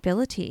psychic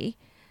ability,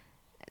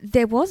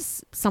 there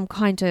was some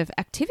kind of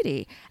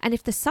activity. And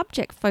if the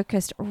subject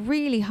focused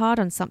really hard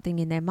on something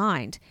in their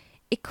mind,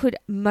 it could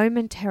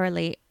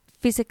momentarily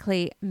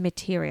physically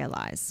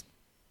materialize.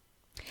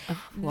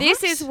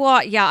 This is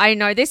I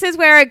know. This is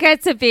where it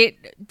gets a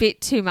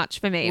bit too much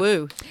for me.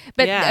 Woo.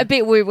 But a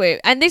bit woo-woo.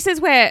 And this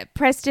is where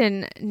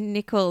Preston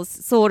Nichols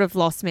sort of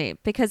lost me,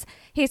 because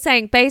he's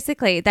saying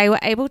basically they were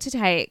able to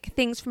take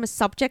things from a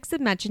subject's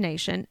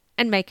imagination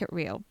and make it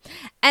real.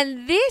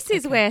 And this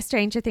is where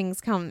Stranger Things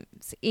comes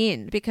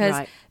in,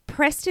 because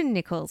Preston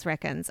Nichols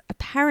reckons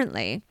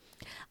apparently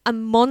a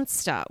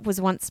monster was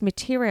once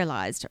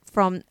materialized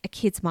from a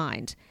kid's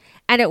mind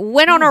and it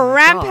went on a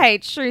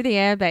rampage through the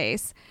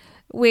airbase.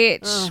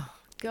 Which,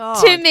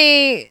 to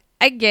me,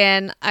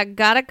 again, I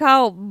gotta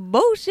call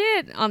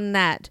bullshit on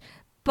that.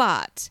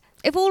 But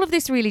if all of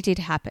this really did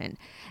happen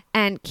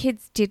and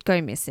kids did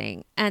go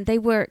missing and they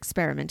were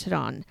experimented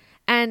on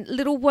and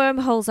little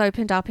wormholes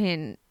opened up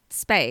in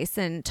space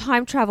and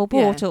time travel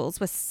portals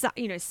were,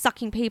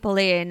 sucking people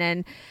in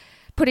and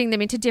putting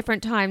them into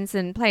different times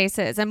and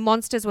places and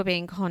monsters were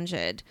being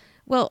conjured,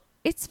 well,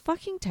 it's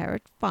fucking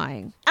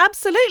terrifying.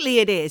 Absolutely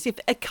it is. If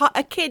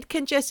a kid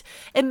can just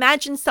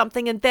imagine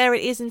something and there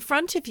it is in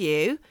front of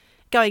you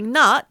going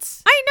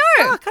nuts. I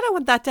know. I kind of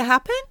want that to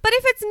happen. But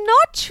if it's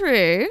not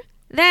true,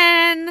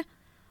 then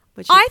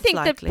I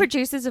think the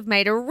producers have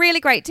made a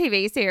really great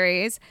TV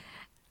series.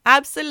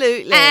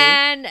 Absolutely.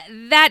 And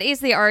that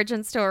is the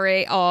origin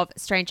story of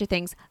Stranger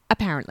Things,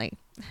 apparently.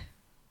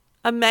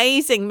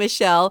 Amazing,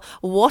 Michelle.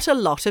 What a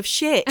lot of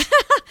shit.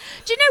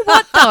 Do you know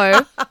what,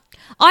 though?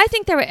 I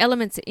think there are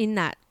elements in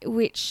that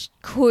which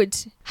could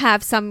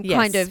have some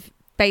kind of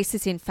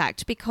basis in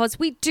fact, because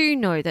we do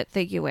know that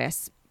the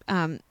US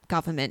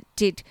government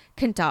did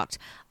conduct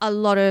a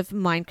lot of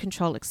mind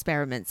control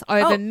experiments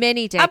over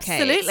many decades.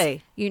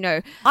 Absolutely. You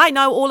know, I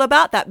know all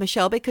about that,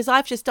 Michelle, because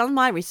I've just done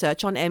my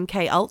research on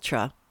MK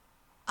Ultra.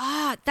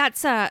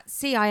 That's a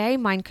CIA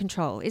mind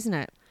control, isn't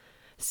it?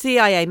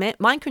 CIA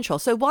mind control.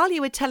 So while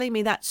you were telling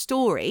me that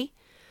story,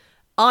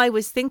 I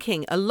was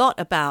thinking a lot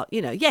about,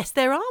 yes,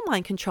 there are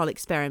mind control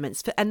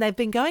experiments, and they've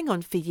been going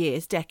on for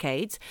years,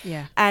 decades.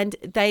 Yeah. And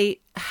they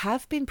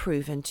have been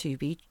proven to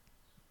be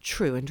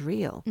true and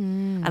real.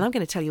 And I'm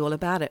going to tell you all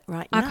about it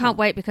right now. I can't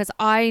wait because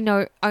I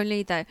know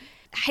only the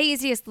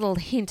haziest little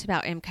hint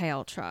about MK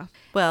Ultra.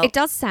 Well, it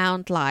does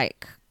sound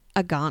like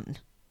a gun.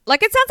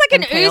 Like it sounds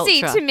like an MK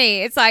Uzi Ultra. to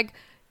me. It's like,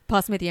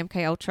 pass me the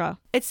MK Ultra.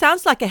 It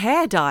sounds like a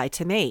hair dye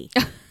to me.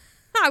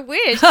 I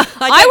wish.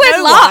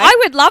 I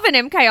would love an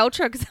MK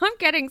Ultra because I'm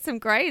getting some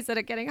greys that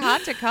are getting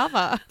hard to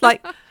cover.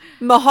 Like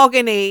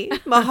mahogany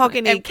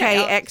MK K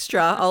Ultra.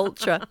 extra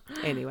ultra.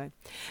 Anyway,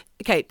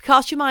 okay,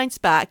 cast your minds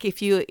back,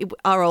 if you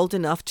are old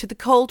enough, to the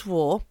Cold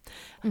War,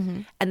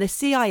 and the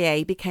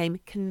CIA became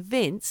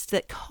convinced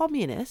that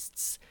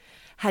communists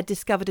had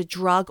discovered a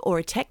drug or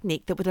a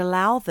technique that would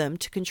allow them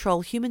to control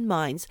human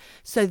minds,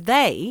 so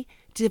they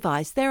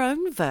devised their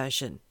own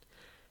version.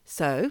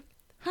 So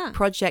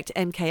Project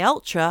MK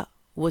Ultra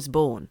was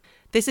born.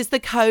 This is the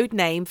code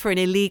name for an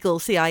illegal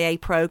CIA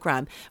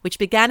program, which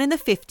began in the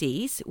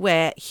 50s,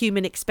 where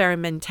human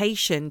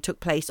experimentation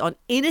took place on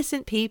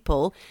innocent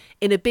people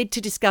in a bid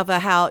to discover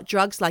how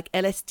drugs like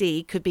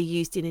LSD could be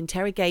used in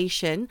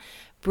interrogation,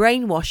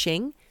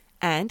 brainwashing,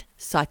 and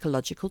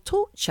psychological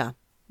torture,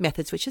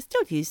 methods which are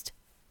still used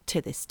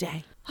to this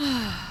day.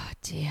 Oh,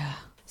 dear.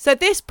 So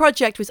this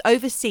project was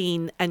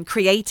overseen and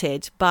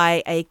created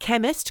by a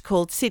chemist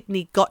called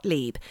Sidney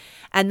Gottlieb,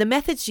 and the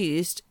methods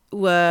used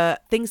were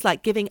things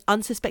like giving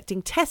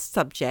unsuspecting test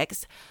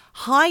subjects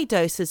high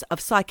doses of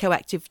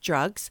psychoactive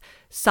drugs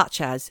such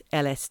as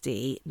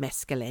LSD,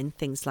 mescaline,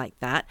 things like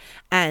that,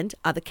 and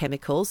other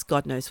chemicals,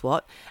 God knows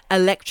what,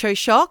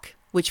 electroshock,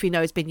 which we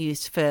know has been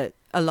used for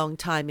a long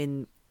time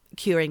in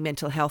curing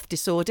mental health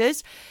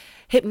disorders,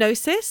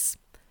 hypnosis,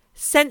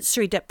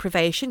 sensory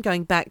deprivation,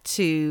 going back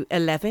to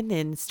 11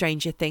 in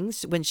Stranger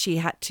Things, when she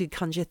had to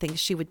conjure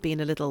things, she would be in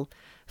a little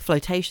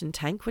flotation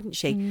tank, wouldn't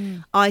she?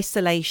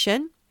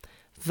 Isolation,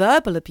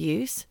 verbal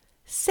abuse,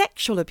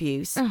 sexual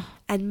abuse,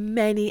 and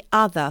many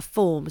other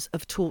forms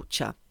of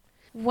torture.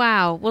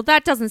 Wow. Well,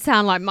 that doesn't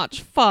sound like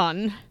much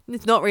fun.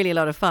 It's not really a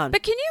lot of fun.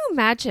 But can you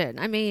imagine,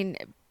 I mean,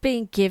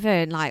 being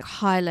given like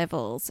high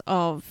levels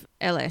of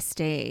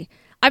LSD?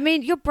 I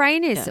mean, your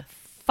brain is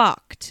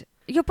fucked.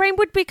 Your brain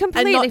would be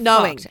completely not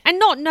knowing. fucked. And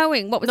not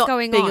knowing what was not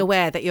going being on.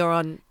 aware that you're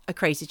on a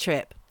crazy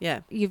trip.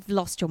 Yeah. You've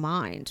lost your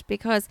mind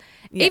because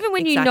Yeah, even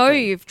when you know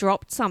exactly. you've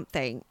dropped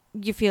something,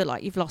 you feel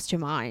like you've lost your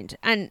mind.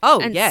 And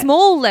yeah.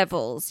 small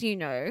levels, you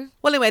know.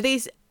 Well, anyway,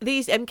 these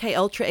MK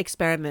Ultra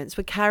experiments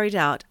were carried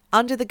out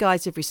under the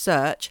guise of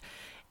research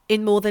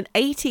in more than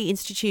 80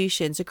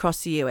 institutions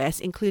across the US,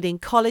 including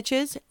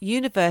colleges,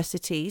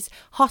 universities,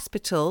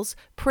 hospitals,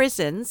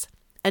 prisons,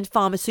 and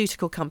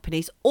pharmaceutical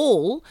companies,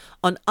 all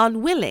on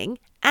unwilling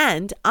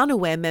and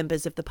unaware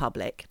members of the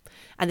public.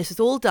 And this was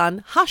all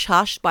done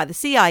hush-hush by the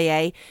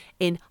CIA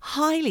in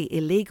highly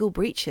illegal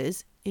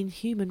breaches in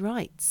human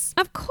rights.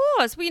 Of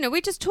course. We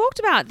just talked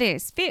about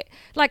this.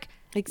 Like,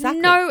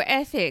 Exactly. no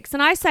ethics.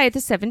 And I say the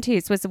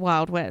 70s was the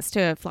Wild West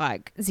of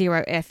like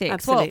zero ethics.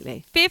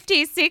 Absolutely. Well,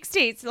 50s,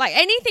 60s, like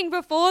anything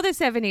before the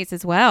 70s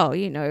as well,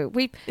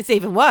 It's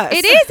even worse.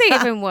 It is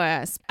even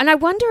worse. And I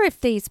wonder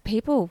if these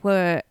people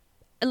were,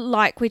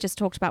 like we just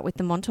talked about with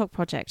the Montauk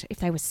Project, if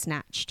they were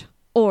snatched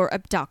or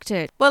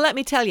abducted. Well, let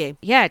me tell you.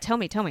 Yeah, tell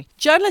me.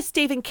 Journalist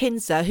Stephen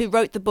Kinzer, who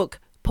wrote the book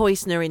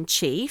Poisoner in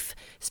Chief,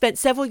 spent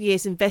several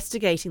years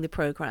investigating the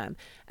program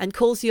and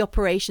calls the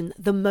operation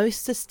the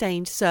most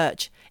sustained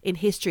search in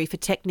history for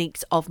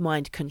techniques of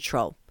mind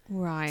control.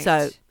 Right.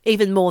 So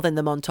even more than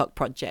the Montauk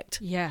Project.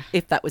 Yeah.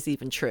 If that was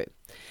even true.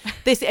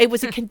 It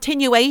was a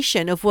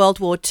continuation of World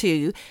War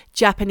II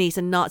Japanese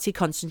and Nazi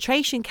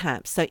concentration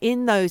camps. So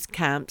in those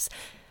camps,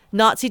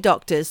 Nazi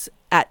doctors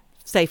at,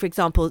 say, for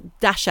example,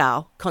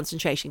 Dachau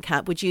concentration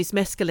camp would use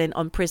mescaline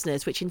on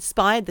prisoners, which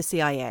inspired the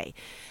CIA.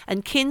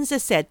 And Kinzer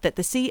said that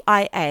the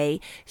CIA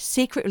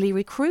secretly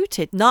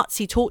recruited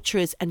Nazi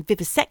torturers and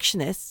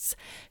vivisectionists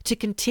to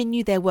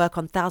continue their work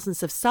on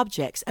thousands of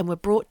subjects and were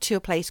brought to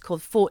a place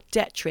called Fort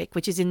Detrick,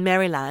 which is in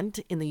Maryland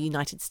in the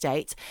United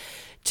States,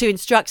 to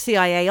instruct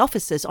CIA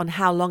officers on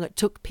how long it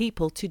took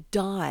people to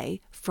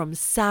die from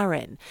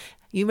sarin.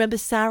 You remember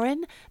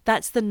sarin?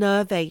 That's the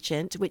nerve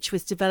agent which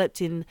was developed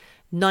in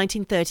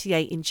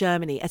 1938 in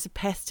Germany as a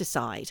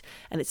pesticide,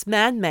 and it's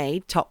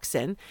man-made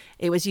toxin.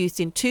 It was used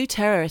in 2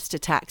 terrorist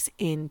attacks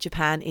in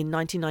Japan in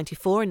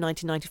 1994 and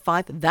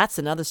 1995. That's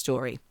another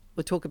story.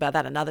 We'll talk about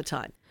that another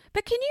time.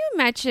 But can you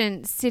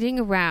imagine sitting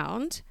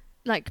around,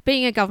 like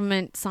being a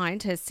government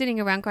scientist, sitting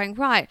around going,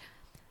 right,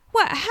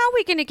 how are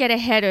we going to get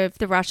ahead of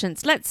the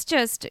Russians? Let's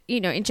just,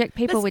 inject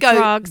people with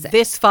drugs.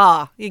 This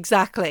far.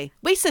 Exactly.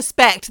 We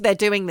suspect they're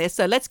doing this,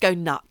 so let's go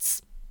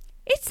nuts.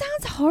 It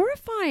sounds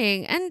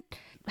horrifying. And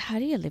how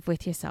do you live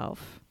with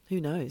yourself?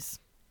 Who knows?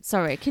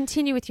 Sorry,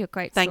 continue with your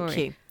great story. Thank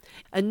you.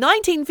 In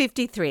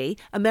 1953,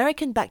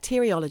 American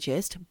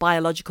bacteriologist,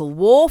 biological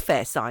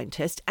warfare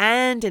scientist,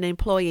 and an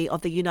employee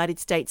of the United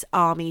States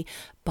Army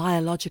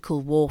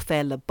Biological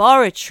Warfare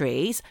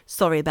Laboratories,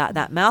 sorry about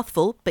that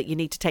mouthful, but you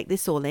need to take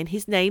this all in.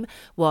 His name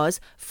was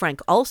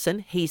Frank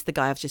Olson. He's the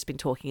guy I've just been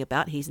talking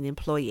about. He's an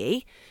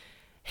employee.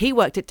 He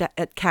worked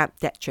at Camp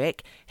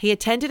Detrick. He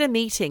attended a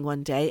meeting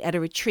one day at a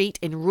retreat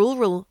in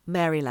rural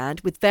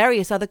Maryland with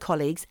various other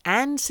colleagues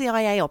and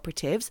CIA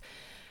operatives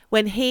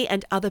when he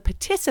and other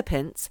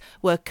participants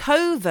were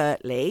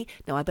covertly,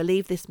 now I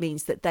believe this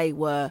means that they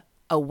were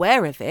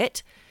aware of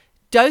it,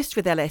 dosed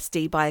with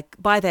LSD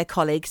by their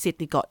colleague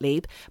Sidney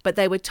Gottlieb, but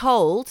they weren't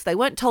told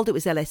it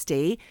was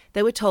LSD,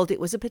 they were told it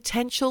was a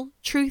potential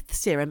truth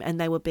serum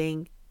and they were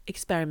being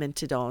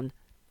experimented on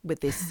with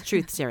this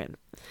truth serum,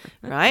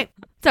 right?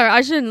 Sorry,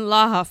 I shouldn't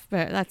laugh,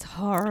 but that's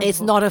horrible.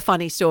 It's not a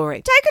funny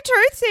story. Take a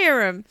truth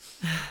serum.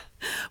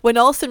 When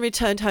Olson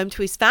returned home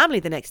to his family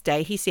the next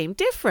day, he seemed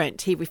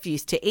different. He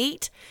refused to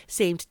eat,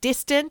 seemed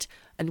distant,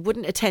 and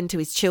wouldn't attend to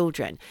his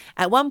children.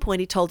 At one point,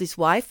 he told his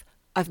wife,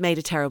 "I've made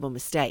a terrible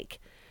mistake."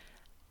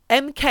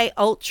 MK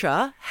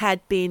Ultra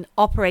had been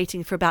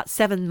operating for about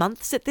 7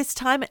 months at this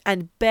time,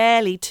 and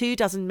barely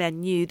 24 men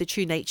knew the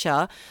true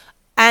nature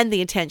and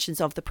the intentions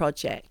of the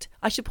project.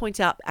 I should point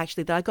out,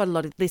 actually, that I got a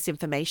lot of this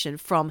information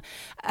from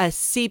a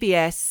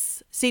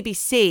CBC?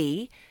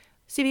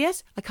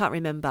 I can't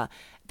remember.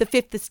 The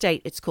Fifth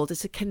Estate, it's called.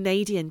 It's a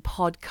Canadian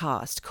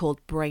podcast called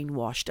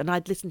Brainwashed. And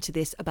I'd listened to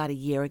this about a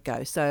year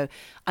ago. So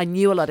I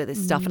knew a lot of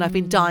this stuff and I've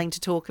been dying to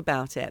talk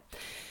about it.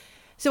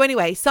 So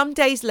anyway, some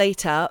days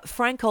later,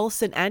 Frank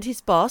Olson and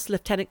his boss,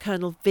 Lieutenant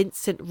Colonel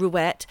Vincent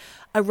Rouette,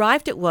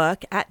 arrived at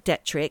work at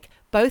Detrick,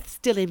 both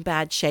still in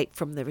bad shape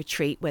from the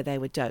retreat where they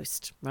were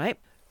dosed, right?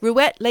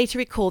 Rouette later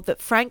recalled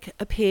that Frank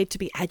appeared to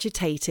be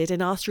agitated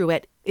and asked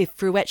Rouette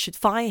if Rouette should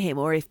fire him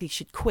or if he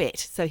should quit.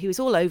 So he was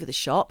all over the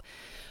shop.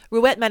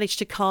 Rouette managed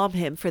to calm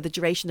him for the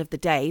duration of the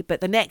day, but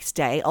the next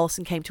day,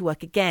 Olson came to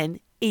work again,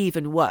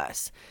 even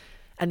worse.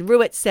 And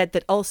Rouette said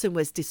that Olson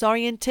was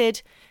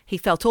disoriented, he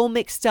felt all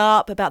mixed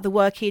up about the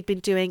work he had been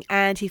doing,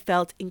 and he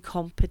felt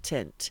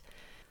incompetent.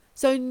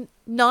 So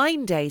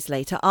 9 days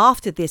later,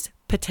 after this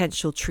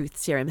potential truth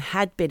serum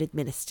had been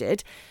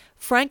administered,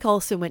 Frank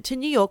Olson went to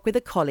New York with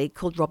a colleague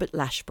called Robert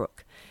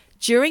Lashbrook.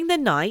 During the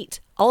night,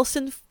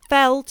 Olson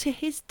fell to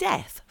his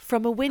death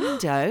from a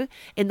window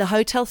in the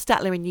Hotel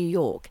Statler in New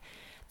York.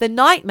 The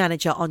night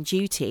manager on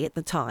duty at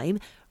the time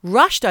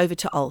rushed over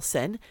to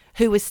Olson,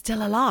 who was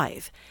still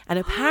alive. And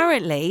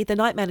apparently, the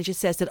night manager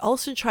says that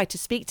Olson tried to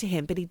speak to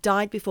him, but he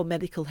died before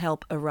medical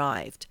help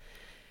arrived.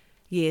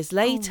 Years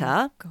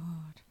later... Oh,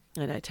 God.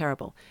 I know,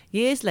 terrible.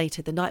 Years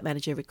later, the night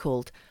manager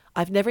recalled,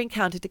 "I've never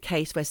encountered a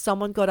case where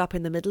someone got up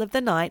in the middle of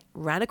the night,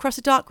 ran across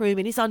a dark room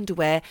in his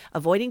underwear,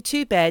 avoiding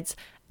 2 beds,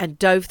 and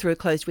dove through a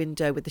closed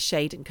window with the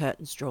shade and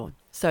curtains drawn."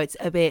 So it's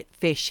a bit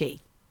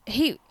fishy.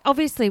 He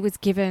obviously was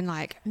given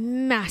like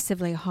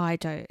massively high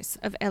dose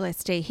of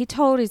LSD. He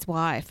told his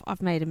wife,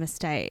 "I've made a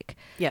mistake."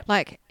 Yep.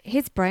 Like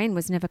his brain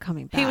was never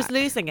coming back. He was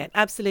losing it,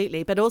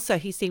 absolutely. But also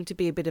he seemed to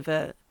be a bit of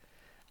a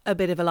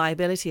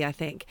liability, I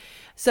think.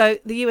 So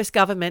the US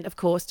government, of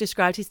course,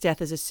 described his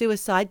death as a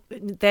suicide,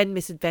 then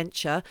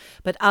misadventure,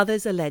 but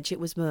others allege it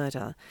was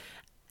murder.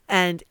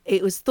 And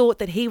it was thought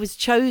that he was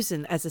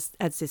chosen as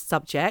this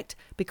subject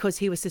because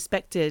he was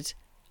suspected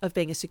of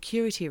being a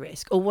security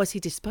risk, or was he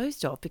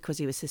disposed of because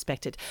he was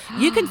suspected?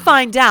 You can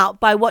find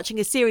out by watching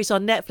a series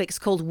on Netflix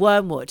called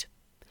Wormwood,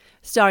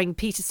 starring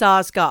Peter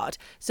Sarsgaard.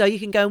 So you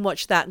can go and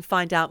watch that and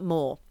find out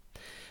more.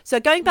 So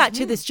going back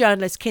to this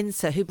journalist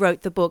Kinser, who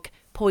wrote the book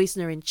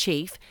Poisoner in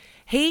Chief,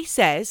 he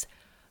says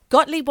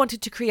Gottlieb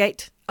wanted to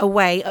create a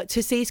way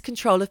to seize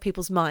control of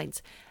people's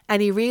minds,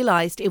 and he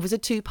realized it was a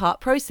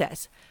 2-part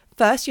process.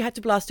 First, you had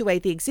to blast away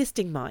the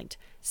existing mind.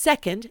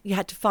 Second, you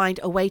had to find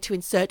a way to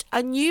insert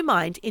a new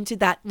mind into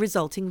that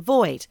resulting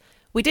void.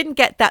 We didn't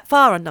get that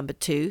far on number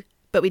 2,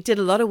 but we did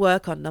a lot of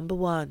work on number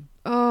 1.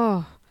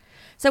 Oh.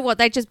 So what,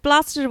 they just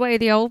blasted away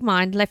the old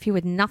mind, left you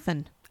with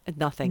nothing?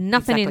 Nothing.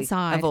 Nothing exactly.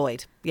 inside. A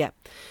void, yeah.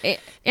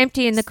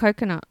 Empty in the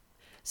coconut.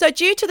 So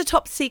due to the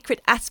top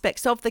secret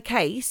aspects of the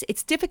case,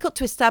 it's difficult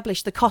to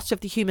establish the cost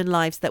of the human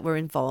lives that were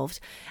involved.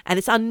 And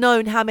it's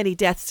unknown how many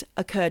deaths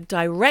occurred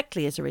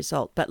directly as a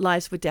result, but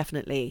lives were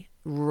definitely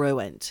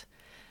ruined.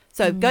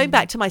 So going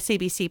back to my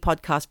CBC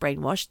podcast,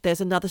 Brainwashed,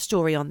 there's another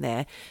story on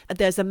there.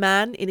 There's a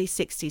man in his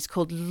 60s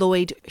called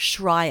Lloyd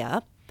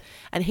Schreier,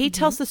 and he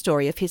tells the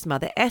story of his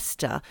mother,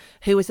 Esther,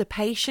 who was a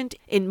patient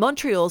in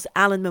Montreal's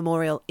Allen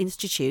Memorial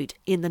Institute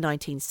in the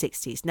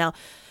 1960s. Now,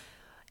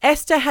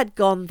 Esther had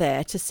gone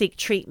there to seek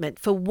treatment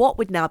for what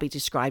would now be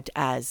described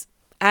as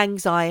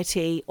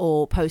anxiety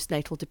or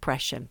postnatal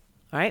depression,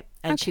 right?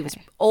 And she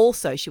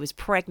was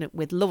pregnant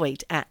with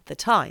Lloyd at the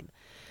time.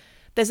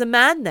 There's a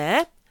man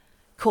there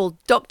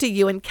called Dr.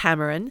 Ewan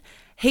Cameron.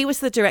 He was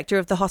the director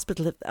of the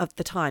hospital of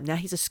the time. Now,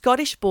 he's a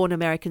Scottish-born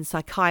American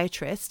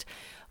psychiatrist,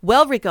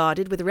 well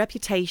regarded, with a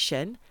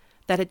reputation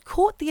that had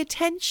caught the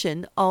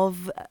attention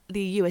of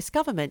the US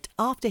government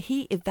after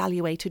he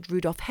evaluated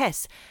Rudolf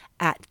Hess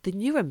at the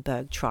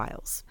Nuremberg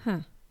trials.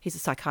 He's a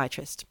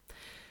psychiatrist.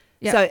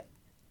 Yeah. So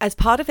as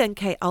part of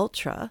MK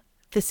Ultra,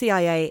 the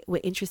CIA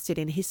were interested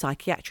in his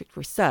psychiatric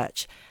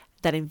research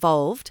that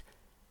involved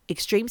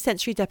extreme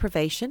sensory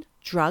deprivation,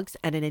 drugs,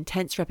 and an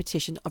intense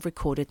repetition of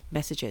recorded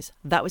messages.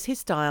 That was his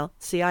style.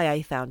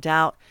 CIA found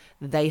out.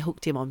 They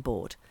hooked him on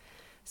board.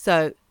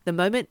 So the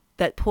moment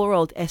that poor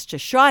old Esther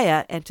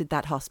Schreier entered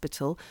that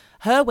hospital,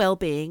 her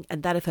well-being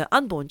and that of her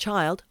unborn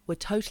child were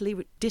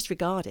totally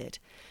disregarded.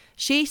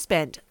 She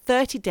spent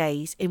 30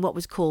 days in what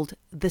was called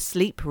the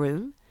sleep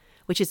room,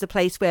 which is a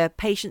place where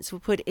patients were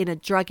put in a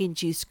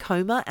drug-induced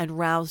coma and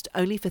roused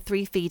only for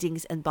 3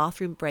 feedings and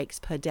bathroom breaks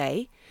per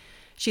day.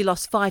 She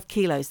lost 5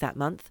 kilos that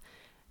month,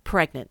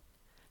 pregnant.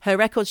 Her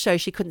records show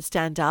she couldn't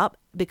stand up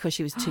because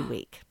she was too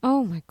weak.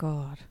 Oh, my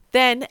God.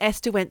 Then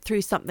Esther went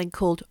through something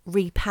called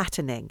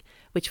repatterning,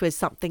 which was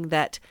something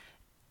that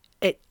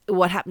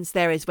what happens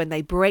there is when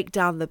they break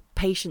down the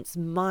patient's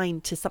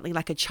mind to something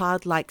like a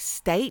childlike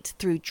state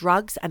through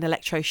drugs and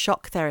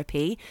electroshock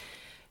therapy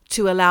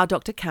to allow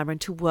Dr. Cameron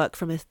to work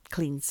from a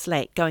clean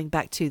slate, going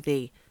back to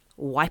the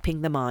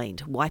wiping the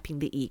mind, wiping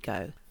the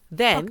ego.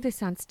 Then Fuck, this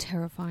sounds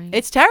terrifying.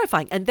 It's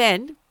terrifying. And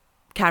then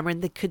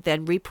Cameron could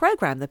then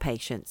reprogram the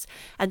patients.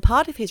 And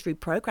part of his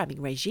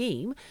reprogramming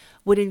regime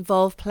would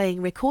involve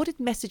playing recorded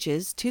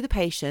messages to the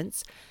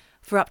patients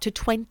for up to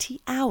 20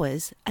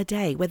 hours a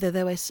day, whether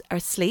they were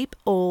asleep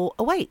or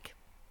awake.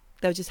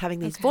 They were just having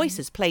these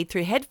voices played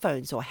through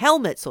headphones or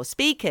helmets or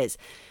speakers.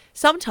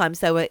 Sometimes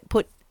they were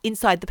put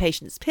inside the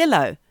patient's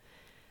pillow.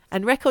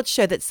 And records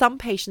show that some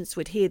patients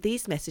would hear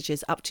these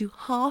messages up to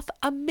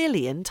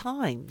 500,000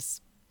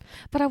 times.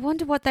 But I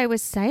wonder what they were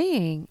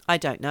saying. I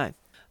don't know.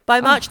 By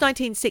March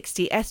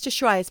 1960, Esther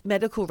Schreier's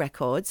medical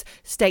records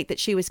state that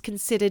she was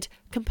considered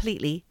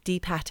completely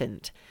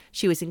depatterned.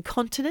 She was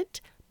incontinent,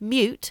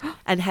 mute,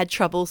 and had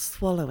trouble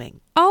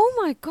swallowing. Oh,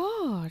 my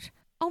God.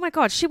 Oh, my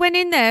God. She went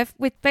in there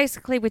with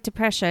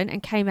depression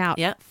and came out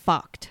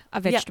fucked, a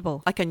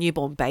vegetable. Like a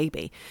newborn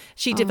baby.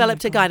 She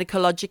developed a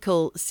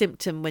gynecological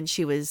symptom when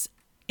she was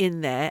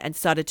in there and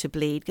started to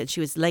bleed, and she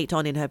was late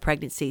on in her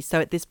pregnancy.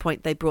 So at this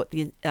point, they brought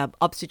the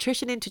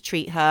obstetrician in to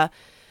treat her,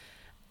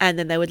 and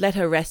then they would let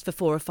her rest for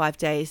 4 or 5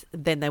 days.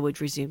 Then they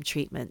would resume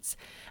treatments.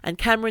 And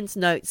Cameron's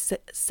notes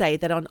say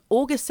that on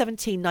August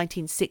 17,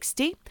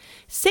 1960,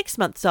 6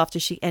 months after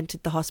she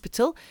entered the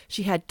hospital,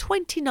 she had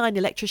 29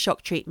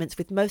 electroshock treatments,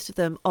 with most of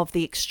them of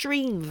the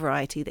extreme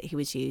variety that he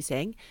was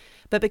using.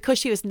 But because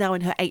she was now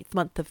in her 8th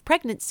month of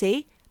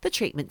pregnancy, the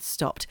treatment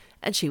stopped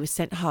and she was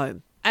sent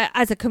home.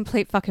 As a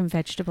complete fucking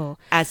vegetable.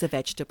 As a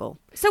vegetable.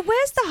 So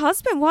where's the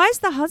husband? Why is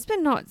the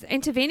husband not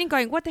intervening,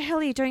 going, what the hell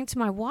are you doing to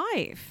my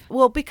wife?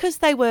 Well, because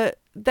they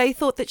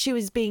thought that she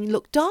was being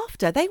looked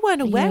after. They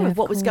weren't aware of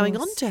what was going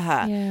on to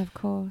her. Yeah, of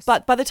course.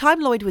 But by the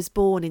time Lloyd was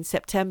born in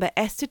September,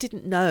 Esther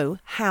didn't know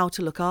how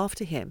to look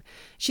after him.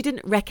 She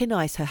didn't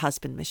recognize her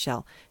husband,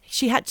 Michelle.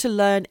 She had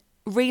to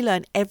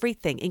relearn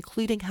everything,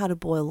 including how to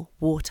boil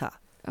water.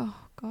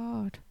 Oh,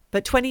 God.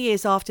 But 20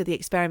 years after the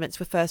experiments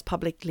were first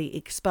publicly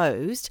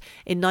exposed,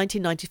 in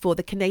 1994,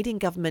 the Canadian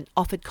government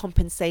offered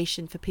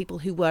compensation for people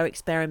who were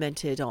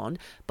experimented on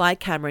by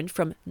Cameron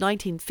from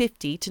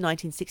 1950 to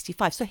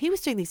 1965. So he was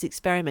doing these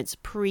experiments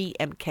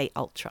pre-MK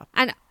Ultra.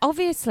 And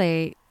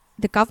obviously,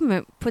 the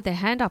government put their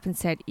hand up and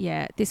said,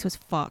 yeah, this was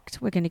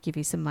fucked. We're going to give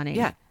you some money.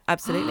 Yeah,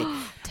 absolutely.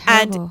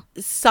 Terrible.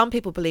 And some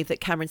people believe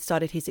that Cameron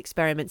started his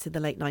experiments in the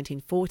late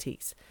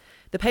 1940s.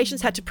 The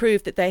patients had to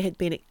prove that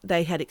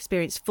they had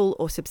experienced full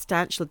or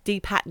substantial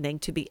depatterning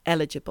to be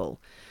eligible.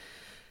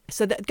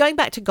 So going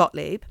back to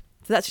Gottlieb,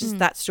 so that's just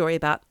that story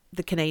about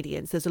the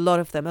Canadians. There's a lot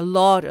of them, a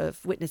lot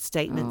of witness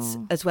statements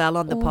as well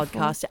on the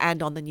podcast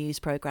and on the news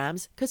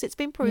programs, because it's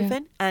been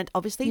proven and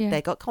obviously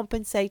they got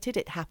compensated.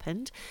 It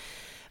happened.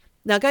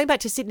 Now, going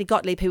back to Sidney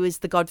Gottlieb, who is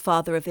the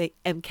godfather of the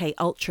MK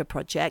Ultra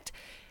project,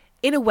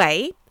 in a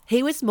way,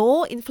 he was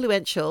more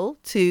influential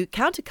to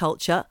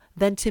counterculture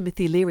than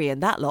Timothy Leary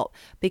and that lot,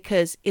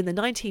 because in the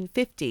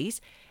 1950s,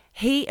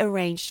 he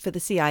arranged for the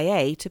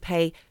CIA to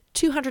pay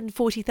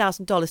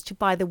 $240,000 to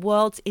buy the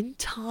world's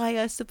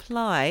entire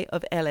supply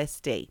of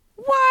LSD.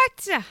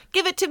 What?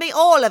 Give it to me,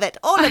 all of it.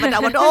 All of it. I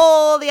want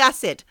all the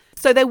acid.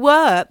 So there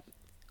were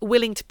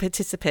willing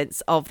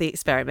participants of the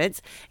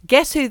experiments.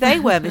 Guess who they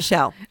were,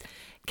 Michelle?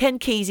 Ken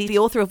Kesey, the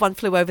author of One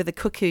Flew Over the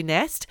Cuckoo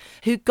Nest,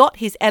 who got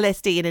his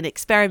LSD in an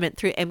experiment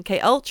through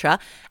MK Ultra,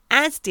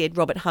 as did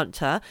Robert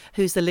Hunter,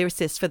 who's the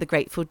lyricist for the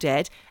Grateful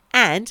Dead,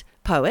 and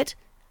poet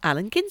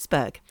Allen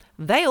Ginsberg.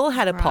 They all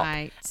had a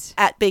pop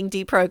at being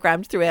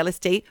deprogrammed through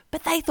LSD,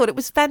 but they thought it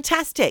was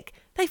fantastic.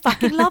 They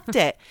fucking loved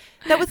it.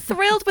 They were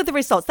thrilled with the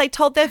results. They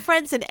told their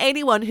friends and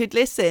anyone who'd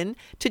listen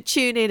to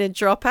tune in and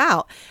drop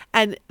out.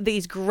 And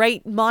these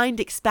great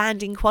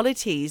mind-expanding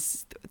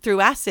qualities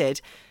through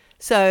acid.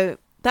 So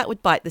that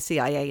would bite the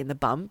CIA in the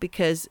bum,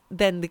 because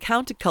then the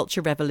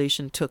counterculture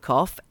revolution took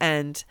off,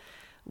 and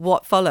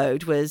what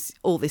followed was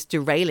all this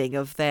derailing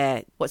of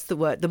their,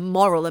 the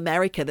moral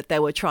America that they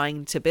were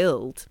trying to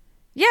build.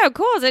 Yeah, of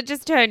course. It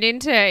just turned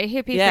into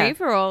hippie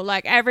free-for-all.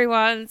 Like,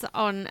 everyone's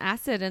on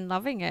acid and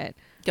loving it.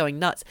 Going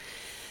nuts.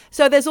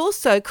 So there's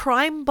also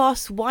crime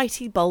boss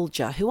Whitey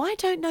Bulger, who I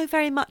don't know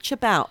very much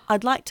about.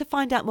 I'd like to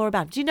find out more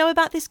about. Do you know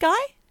about this guy?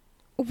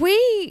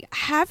 We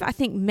have, I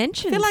think,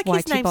 mentioned I feel like Whitey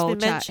his name's Bulger.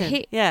 been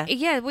mentioned.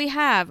 Yeah, we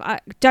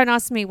have. Don't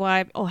ask me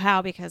why or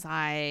how, because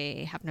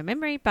I have no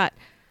memory. But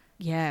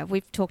yeah,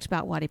 we've talked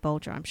about Whitey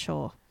Bulger, I'm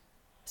sure.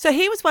 So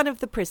he was one of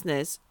the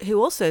prisoners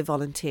who also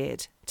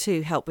volunteered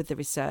to help with the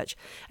research.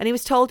 And he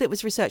was told it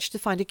was research to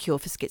find a cure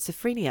for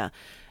schizophrenia.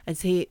 And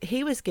so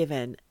he was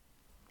given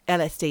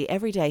LSD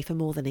every day for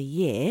more than a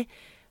year.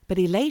 But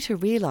he later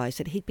realised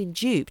that he'd been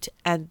duped,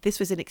 and this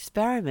was an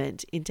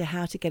experiment into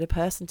how to get a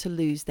person to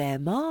lose their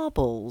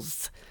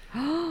marbles.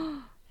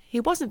 He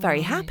wasn't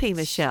very happy,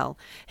 Michelle.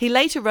 He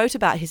later wrote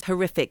about his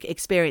horrific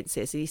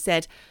experiences. He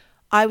said,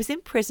 "I was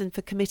in prison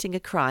for committing a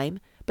crime,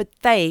 but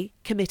they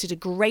committed a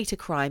greater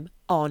crime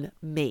on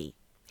me."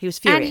 He was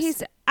furious. And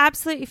he's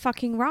absolutely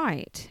fucking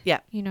right. Yeah.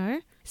 You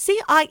know?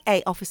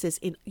 CIA officers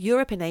in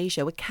Europe and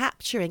Asia were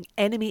capturing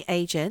enemy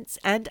agents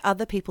and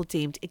other people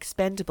deemed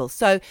expendable.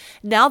 So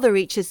now the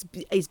reach is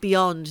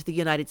beyond the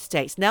United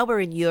States. Now we're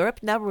in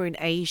Europe. Now we're in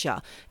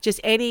Asia. Just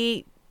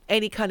any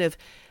kind of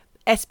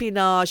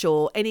espionage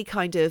or any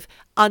kind of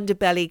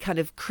underbelly kind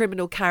of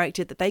criminal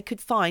character that they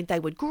could find, they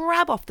would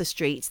grab off the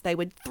streets, they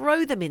would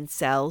throw them in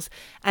cells,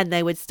 and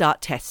they would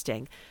start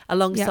testing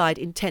alongside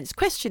intense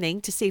questioning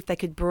to see if they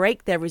could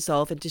break their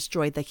resolve and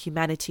destroy the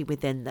humanity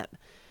within them.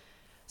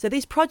 So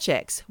these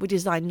projects were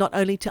designed not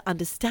only to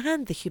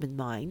understand the human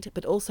mind,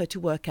 but also to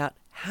work out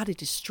how to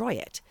destroy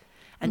it.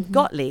 And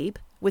Gottlieb,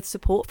 with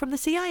support from the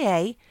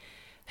CIA,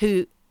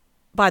 who,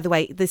 by the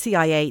way, the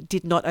CIA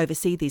did not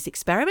oversee these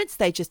experiments.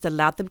 They just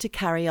allowed them to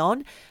carry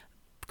on,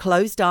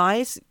 closed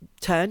eyes,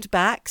 turned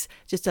backs,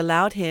 just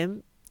allowed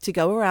him to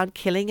go around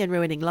killing and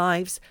ruining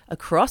lives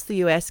across the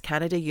US,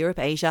 Canada, Europe,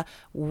 Asia,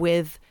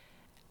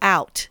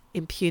 without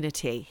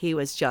impunity. He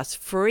was just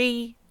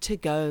free to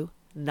go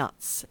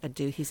nuts and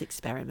do his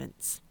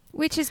experiments.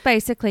 Which is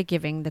basically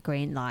giving the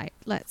green light,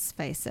 let's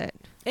face it.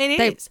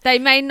 It is. They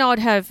may not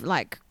have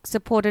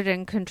supported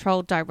and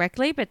controlled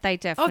directly, but they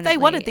definitely they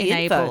wanted the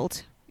enabled.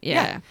 info.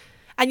 Yeah.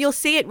 And you'll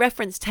see it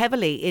referenced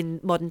heavily in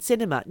modern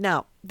cinema.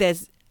 Now,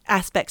 there's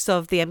aspects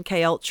of the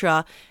MK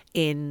Ultra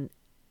in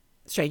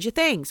Stranger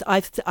Things. I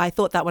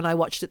thought that when I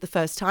watched it the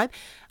first time.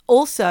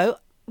 Also,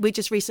 we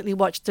just recently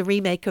watched the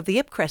remake of the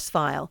Ipcress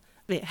File,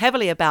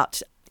 heavily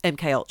about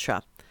MK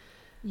Ultra.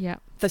 Yeah.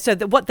 So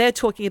what they're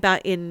talking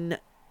about in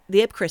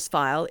the Ipcress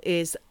File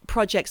is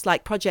projects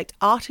like Project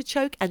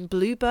Artichoke and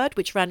Bluebird,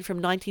 which ran from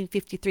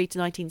 1953 to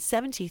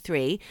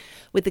 1973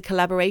 with the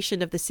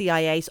collaboration of the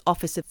CIA's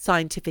Office of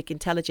Scientific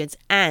Intelligence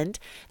and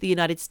the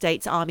United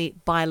States Army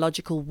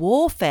Biological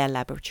Warfare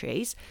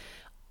Laboratories.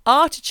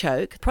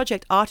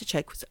 Project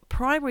Artichoke's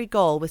primary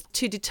goal was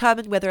to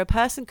determine whether a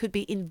person could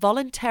be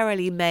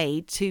involuntarily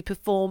made to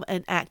perform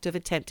an act of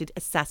attempted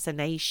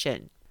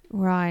assassination.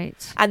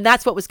 Right. And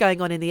that's what was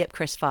going on in the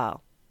Ipcress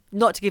File.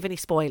 Not to give any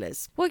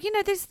spoilers. Well,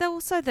 there's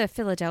also the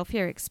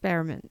Philadelphia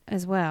experiment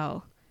as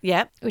well.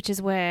 Yeah. Which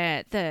is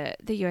where the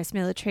US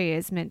military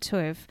is meant to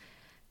have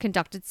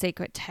conducted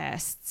secret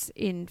tests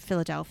in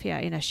Philadelphia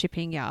in a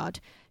shipping yard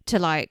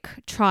to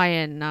try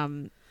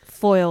and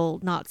foil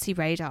Nazi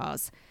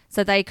radars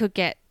so they could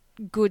get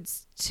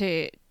goods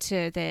to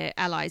their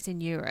allies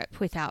in Europe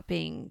without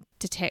being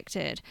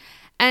detected.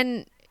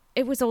 And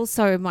it was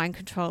also mind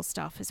control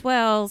stuff as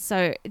well.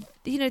 So,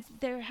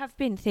 there have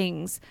been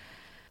things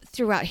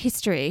throughout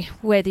history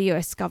where the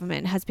US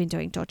government has been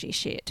doing dodgy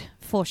shit,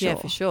 for sure. Yeah,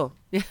 for sure.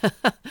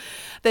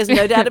 There's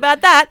no doubt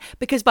about that,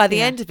 because by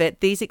the end of it,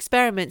 these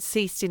experiments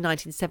ceased in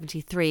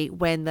 1973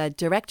 when the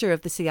director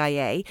of the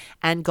CIA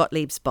and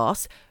Gottlieb's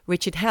boss,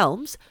 Richard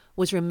Helms,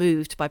 was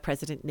removed by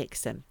President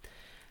Nixon.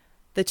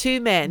 The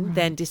two men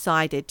then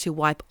decided to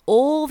wipe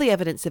all the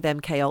evidence of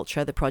MK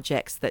Ultra, the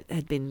projects that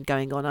had been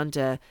going on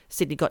under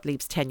Sidney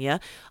Gottlieb's tenure,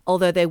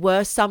 although there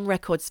were some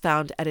records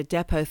found at a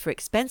depot for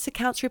expense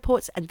accounts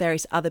reports and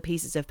various other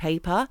pieces of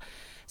paper.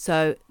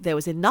 So there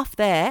was enough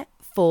there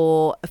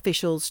for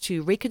officials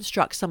to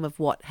reconstruct some of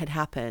what had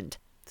happened.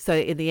 So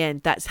in the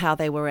end, that's how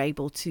they were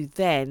able to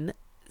then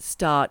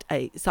start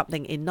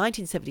something in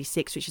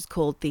 1976, which is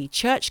called the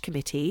Church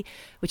Committee,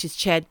 which is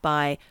chaired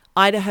by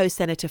Idaho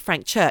Senator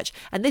Frank Church.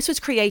 And this was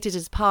created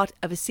as part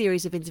of a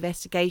series of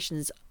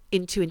investigations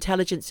into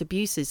intelligence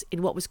abuses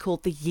in what was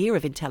called the Year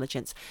of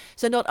Intelligence.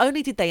 So not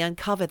only did they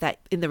uncover that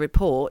in the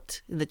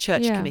report, in the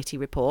Church Committee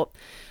report,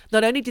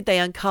 not only did they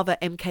uncover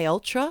MK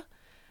Ultra,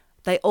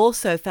 they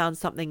also found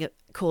something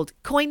called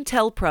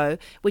COINTELPRO,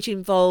 which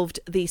involved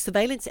the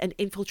surveillance and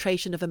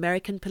infiltration of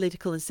American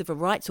political and civil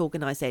rights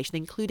organization,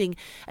 including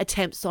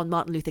attempts on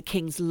Martin Luther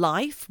King's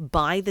life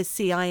by the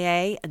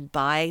CIA and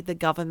by the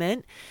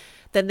government.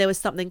 Then there was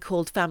something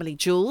called Family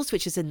Jewels,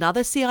 which is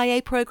another CIA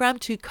program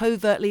to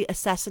covertly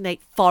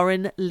assassinate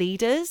foreign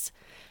leaders.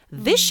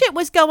 This shit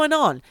was going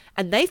on,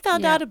 and they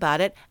found out about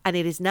it, and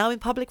it is now in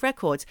public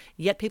records,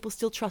 yet people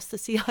still trust the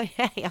CIA.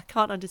 I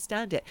can't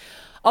understand it.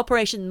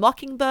 Operation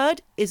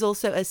Mockingbird is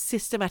also a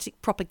systematic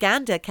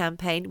propaganda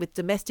campaign with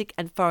domestic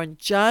and foreign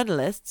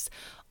journalists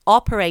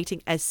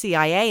operating as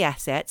CIA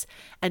assets,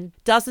 and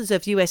dozens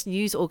of US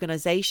news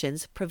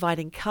organizations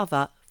providing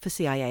cover for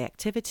CIA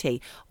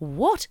activity.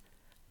 What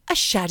a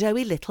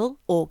shadowy little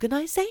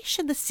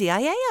organization the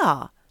CIA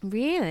are.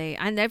 Really?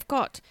 And they've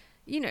got,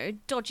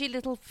 dodgy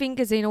little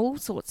fingers in all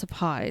sorts of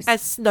pies.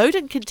 As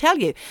Snowden can tell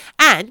you.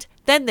 And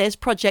then there's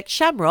Project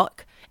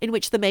Shamrock, in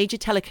which the major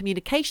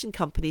telecommunication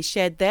companies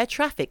shared their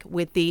traffic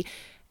with the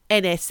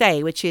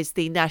NSA, which is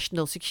the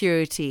National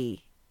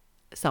Security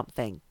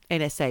something.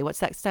 NSA, what's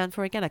that stand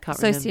for again? I can't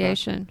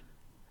remember.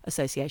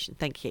 Association,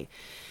 thank you.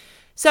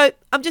 So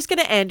I'm just going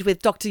to end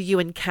with Dr.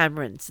 Ewan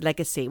Cameron's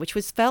legacy, which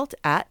was felt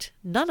at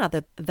none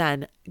other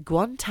than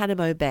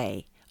Guantanamo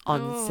Bay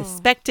on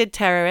suspected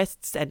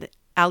terrorists and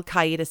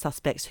Al-Qaeda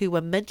suspects who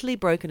were mentally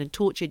broken and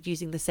tortured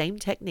using the same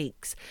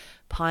techniques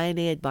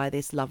pioneered by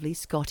this lovely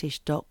Scottish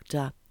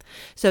doctor.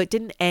 So it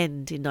didn't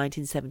end in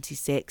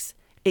 1976.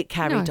 It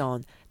carried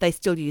on. They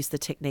still use the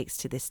techniques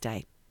to this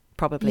day,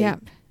 probably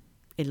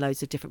in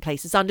loads of different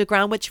places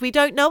underground, which we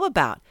don't know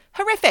about.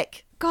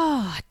 Horrific.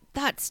 God,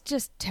 that's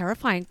just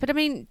terrifying. But I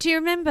mean, do you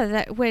remember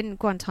that when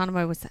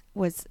Guantanamo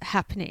was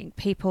happening,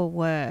 people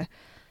were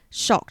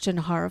shocked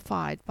and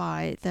horrified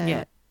by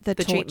the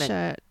torture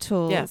treatment.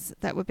 tools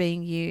that were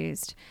being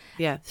used?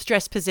 Yeah,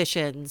 stress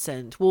positions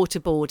and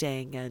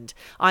waterboarding and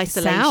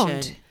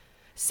isolation.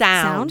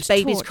 Sound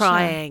babies torture.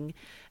 Crying.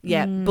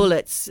 Yeah,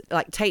 bullets,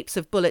 like tapes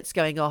of bullets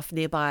going off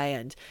nearby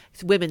and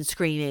women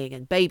screaming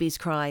and babies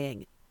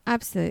crying.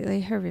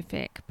 Absolutely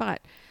horrific. But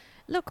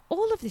look,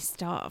 all of this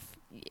stuff,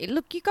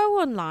 look, you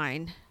go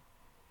online,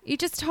 you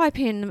just type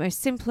in the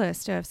most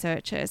simplest of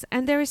searches,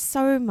 and there is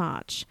so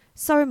much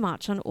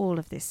on all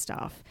of this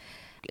stuff.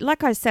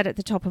 Like I said at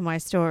the top of my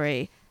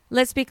story,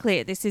 let's be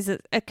clear, this is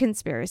a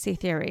conspiracy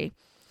theory.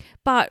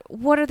 But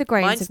what are the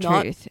grains of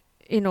truth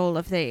in all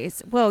of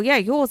these? Well, yeah,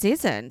 yours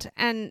isn't.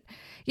 And,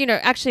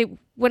 actually,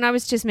 when I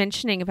was just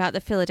mentioning about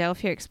the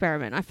Philadelphia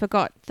experiment, I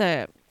forgot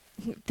the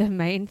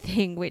main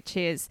thing, which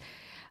is,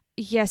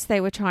 yes,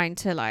 they were trying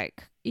to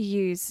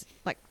use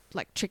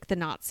trick the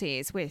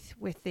Nazis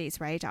with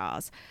these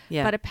radars.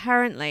 Yeah. But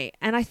apparently,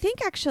 and I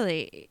think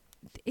actually,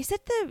 is there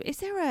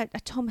a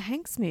Tom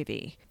Hanks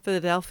movie?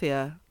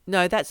 Philadelphia.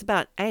 No, that's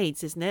about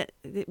AIDS, isn't it?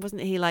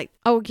 Wasn't he like...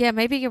 Oh, yeah,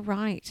 maybe you're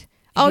right.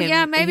 Oh,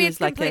 yeah, maybe it's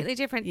a completely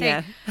different thing.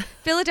 Yeah.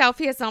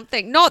 Philadelphia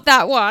something. Not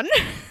that one.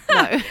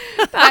 No.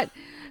 But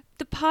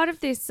the part of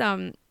this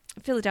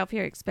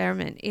Philadelphia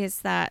experiment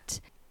is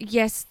that,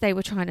 yes, they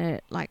were trying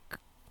to,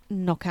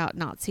 knock out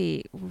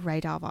Nazi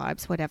radar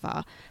vibes,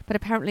 whatever. But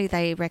apparently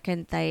they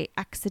reckon they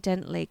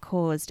accidentally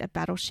caused a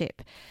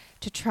battleship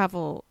to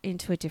travel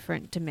into a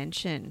different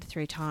dimension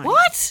through time.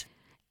 What?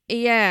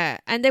 Yeah.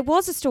 And there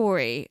was a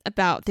story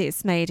about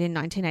this made in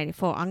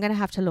 1984. I'm going to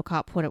have to look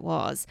up what it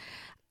was.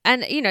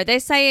 And, they're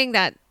saying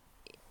that,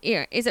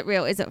 is it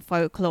real? Is it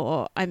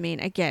folklore? I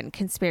mean, again,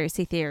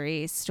 conspiracy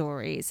theories,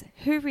 stories,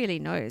 who really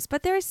knows?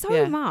 But there is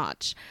so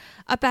much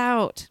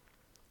about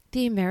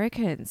the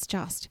Americans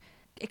just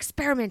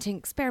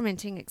experimenting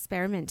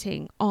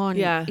on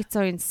its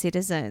own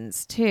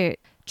citizens to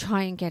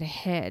try and get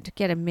ahead,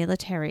 get a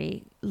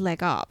military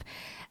leg up.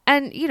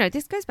 And,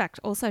 this goes back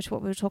also to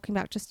what we were talking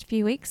about just a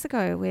few weeks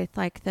ago with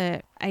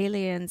the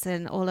aliens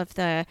and all of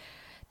the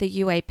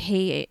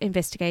UAP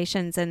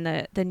investigations and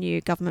the new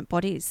government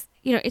bodies.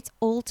 It's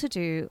all to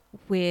do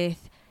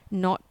with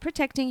not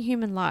protecting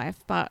human life,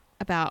 but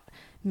about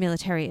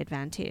military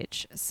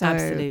advantage. So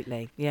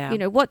absolutely, yeah.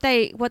 What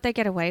they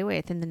get away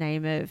with in the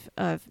name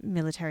of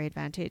military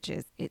advantage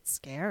it's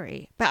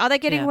scary. But are they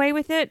getting away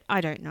with it? I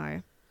don't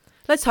know.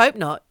 Let's hope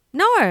not.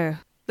 No.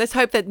 Let's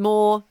hope that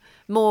more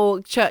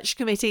church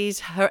committees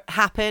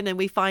happen and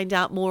we find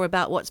out more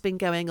about what's been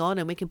going on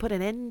and we can put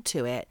an end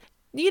to it.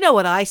 You know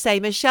what I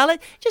say, Michelle?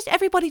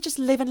 Everybody just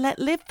live and let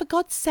live. For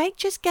God's sake,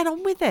 just get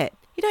on with it.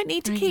 You don't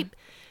need to keep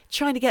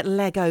trying to get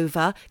leg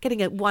over,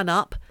 getting a one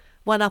up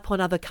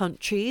on other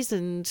countries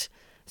and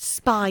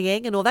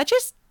spying and all that.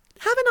 Just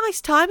have a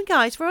nice time,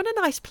 guys. We're on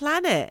a nice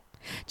planet.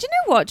 Do you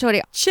know what,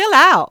 Geordie? Chill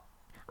out.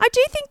 I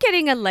do think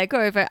getting a leg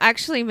over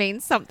actually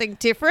means something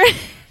different.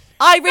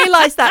 I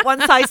realised that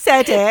once I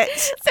said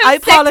it. I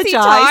apologise.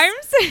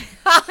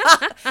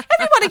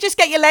 Everybody just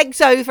get your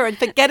legs over and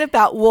forget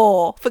about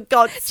war, for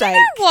God's sake. Do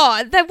you know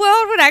what? The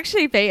world would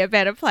actually be a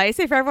better place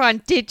if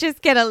everyone did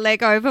just get a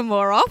leg over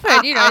more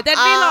often. There'd be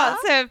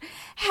lots of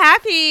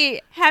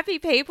happy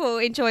people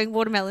enjoying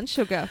watermelon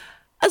sugar.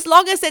 As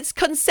long as it's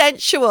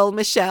consensual,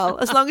 Michelle.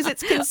 As long as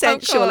it's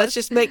consensual. Let's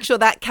just make sure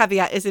that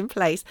caveat is in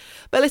place.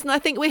 But listen, I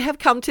think we have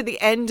come to the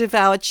end of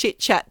our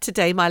chit-chat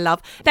today, my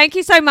love. Thank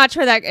you so much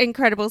for that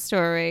incredible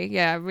story.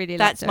 Yeah, I really loved it.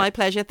 That's my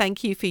pleasure.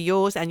 Thank you for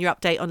yours and your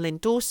update on Lynn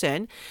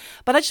Dawson.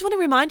 But I just want to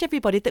remind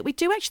everybody that we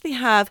do actually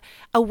have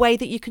a way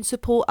that you can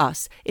support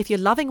us. If you're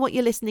loving what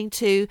you're listening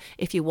to,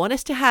 if you want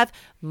us to have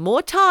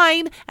more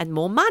time and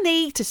more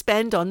money to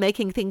spend on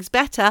making things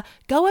better,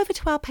 go over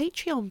to our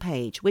Patreon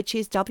page, which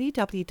is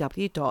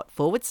www.patreon.com/I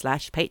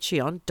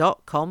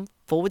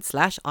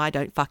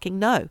don't fucking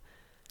know.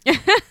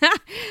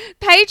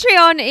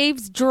 Patreon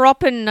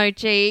Eavesdropping,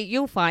 Nochi.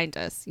 You'll find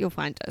us. You'll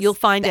find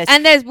us.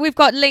 And we've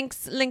got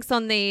links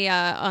on the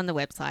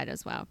website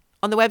as well.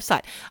 On the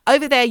website.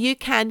 Over there, you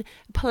can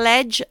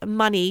pledge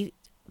money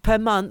per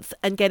month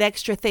and get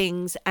extra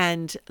things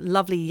and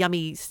lovely,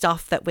 yummy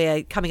stuff that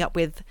we're coming up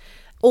with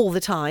all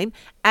the time.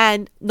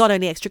 And not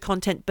only extra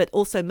content, but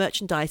also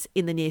merchandise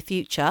in the near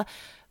future.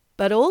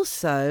 But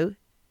also,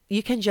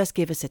 you can just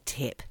give us a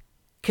tip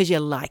because you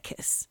like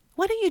us.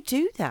 Why don't you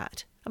do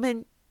that? I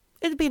mean,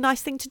 it'd be a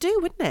nice thing to do,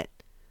 wouldn't it?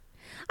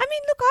 I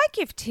mean, look, I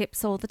give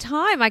tips all the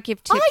time. I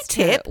give tips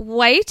tip. to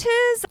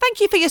waiters. Thank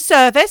you for your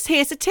service.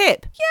 Here's a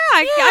tip.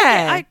 Yeah,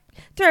 I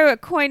throw a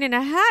coin in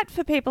a hat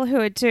for people who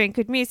are doing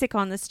good music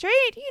on the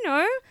street. You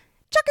know,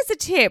 chuck us a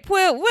tip.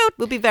 We'll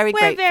be very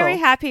grateful. We're very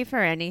happy for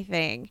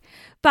anything.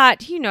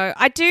 But, you know,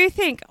 I do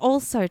think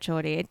also,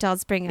 Geordie, it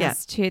does bring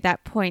us to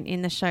that point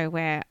in the show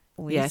where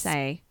we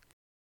say,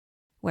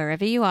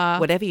 wherever you are,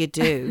 whatever you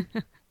do,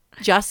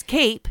 just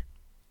keep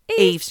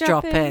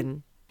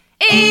eavesdropping.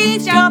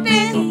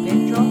 Eavesdropping,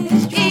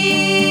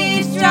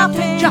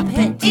 eavesdropping,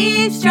 dropping,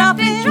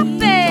 eavesdropping,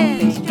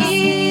 dropping,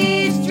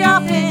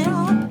 eavesdropping,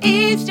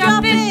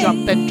 eavesdropping,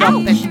 dropping,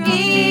 dropping,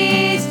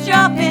 eavesdropping.